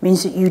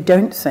 means that you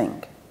don't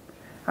think.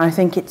 I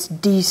think it's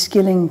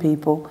de-skilling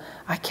people.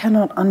 I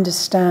cannot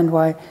understand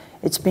why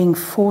it's being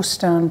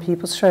forced down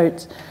people's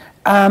throats.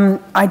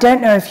 I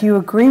don't know if you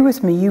agree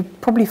with me. You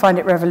probably find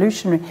it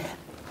revolutionary.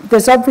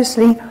 There's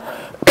obviously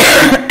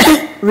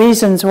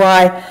reasons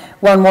why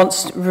one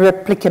wants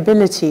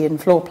replicability in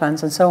floor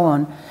plans and so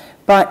on,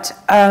 but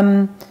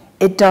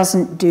it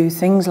doesn't do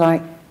things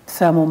like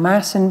thermal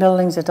mass in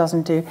buildings. It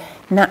doesn't do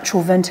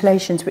natural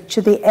ventilations, which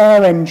are the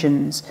air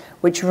engines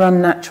which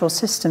run natural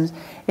systems.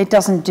 It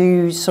doesn't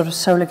do sort of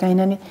solar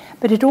gain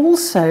but it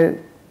also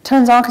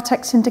turns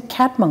architects into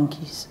CAD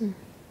monkeys.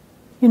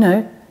 You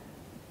know,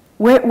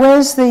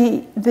 where's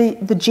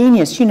the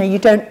genius? You know, you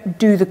don't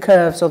do the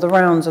curves or the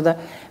rounds or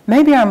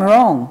maybe I'm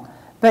wrong,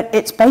 but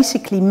it's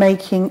basically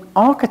making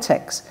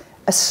architects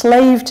a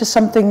slave to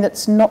something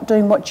that's not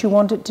doing what you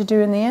want it to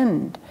do in the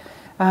end.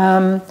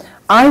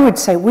 I would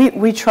say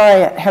we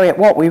try at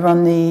Heriot we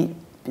run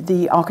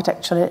the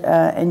architectural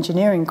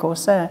engineering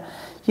course there.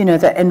 You know,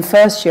 that in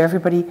first year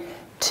everybody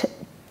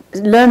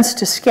learns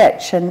to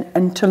sketch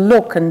and to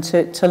look and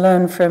to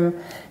learn from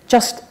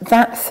just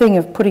that thing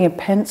of putting a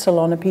pencil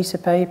on a piece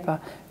of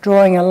paper,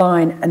 drawing a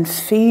line and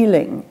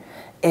feeling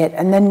it,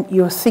 and then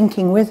you're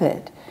thinking with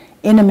it.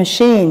 In a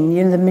machine,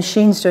 you know, the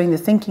machine's doing the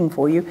thinking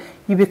for you,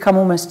 you become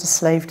almost a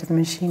slave to the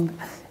machine.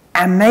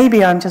 And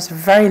maybe I'm just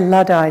very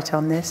Luddite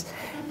on this.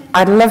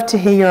 I'd love to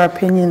hear your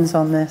opinions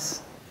on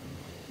this.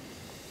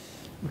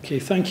 Okay,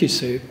 thank you,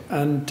 Sue.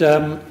 And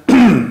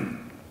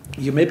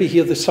you maybe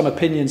hear there's some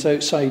opinions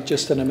outside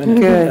just in a minute.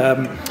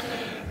 Good.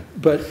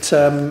 But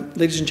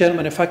ladies and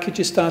gentlemen, if I could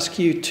just ask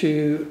you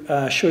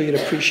to show your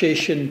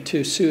appreciation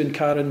to Sue and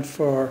Karen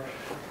for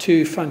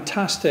two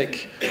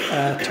fantastic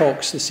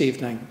talks this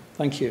evening.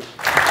 Thank you.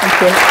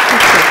 Thank you.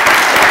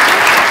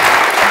 Thank you.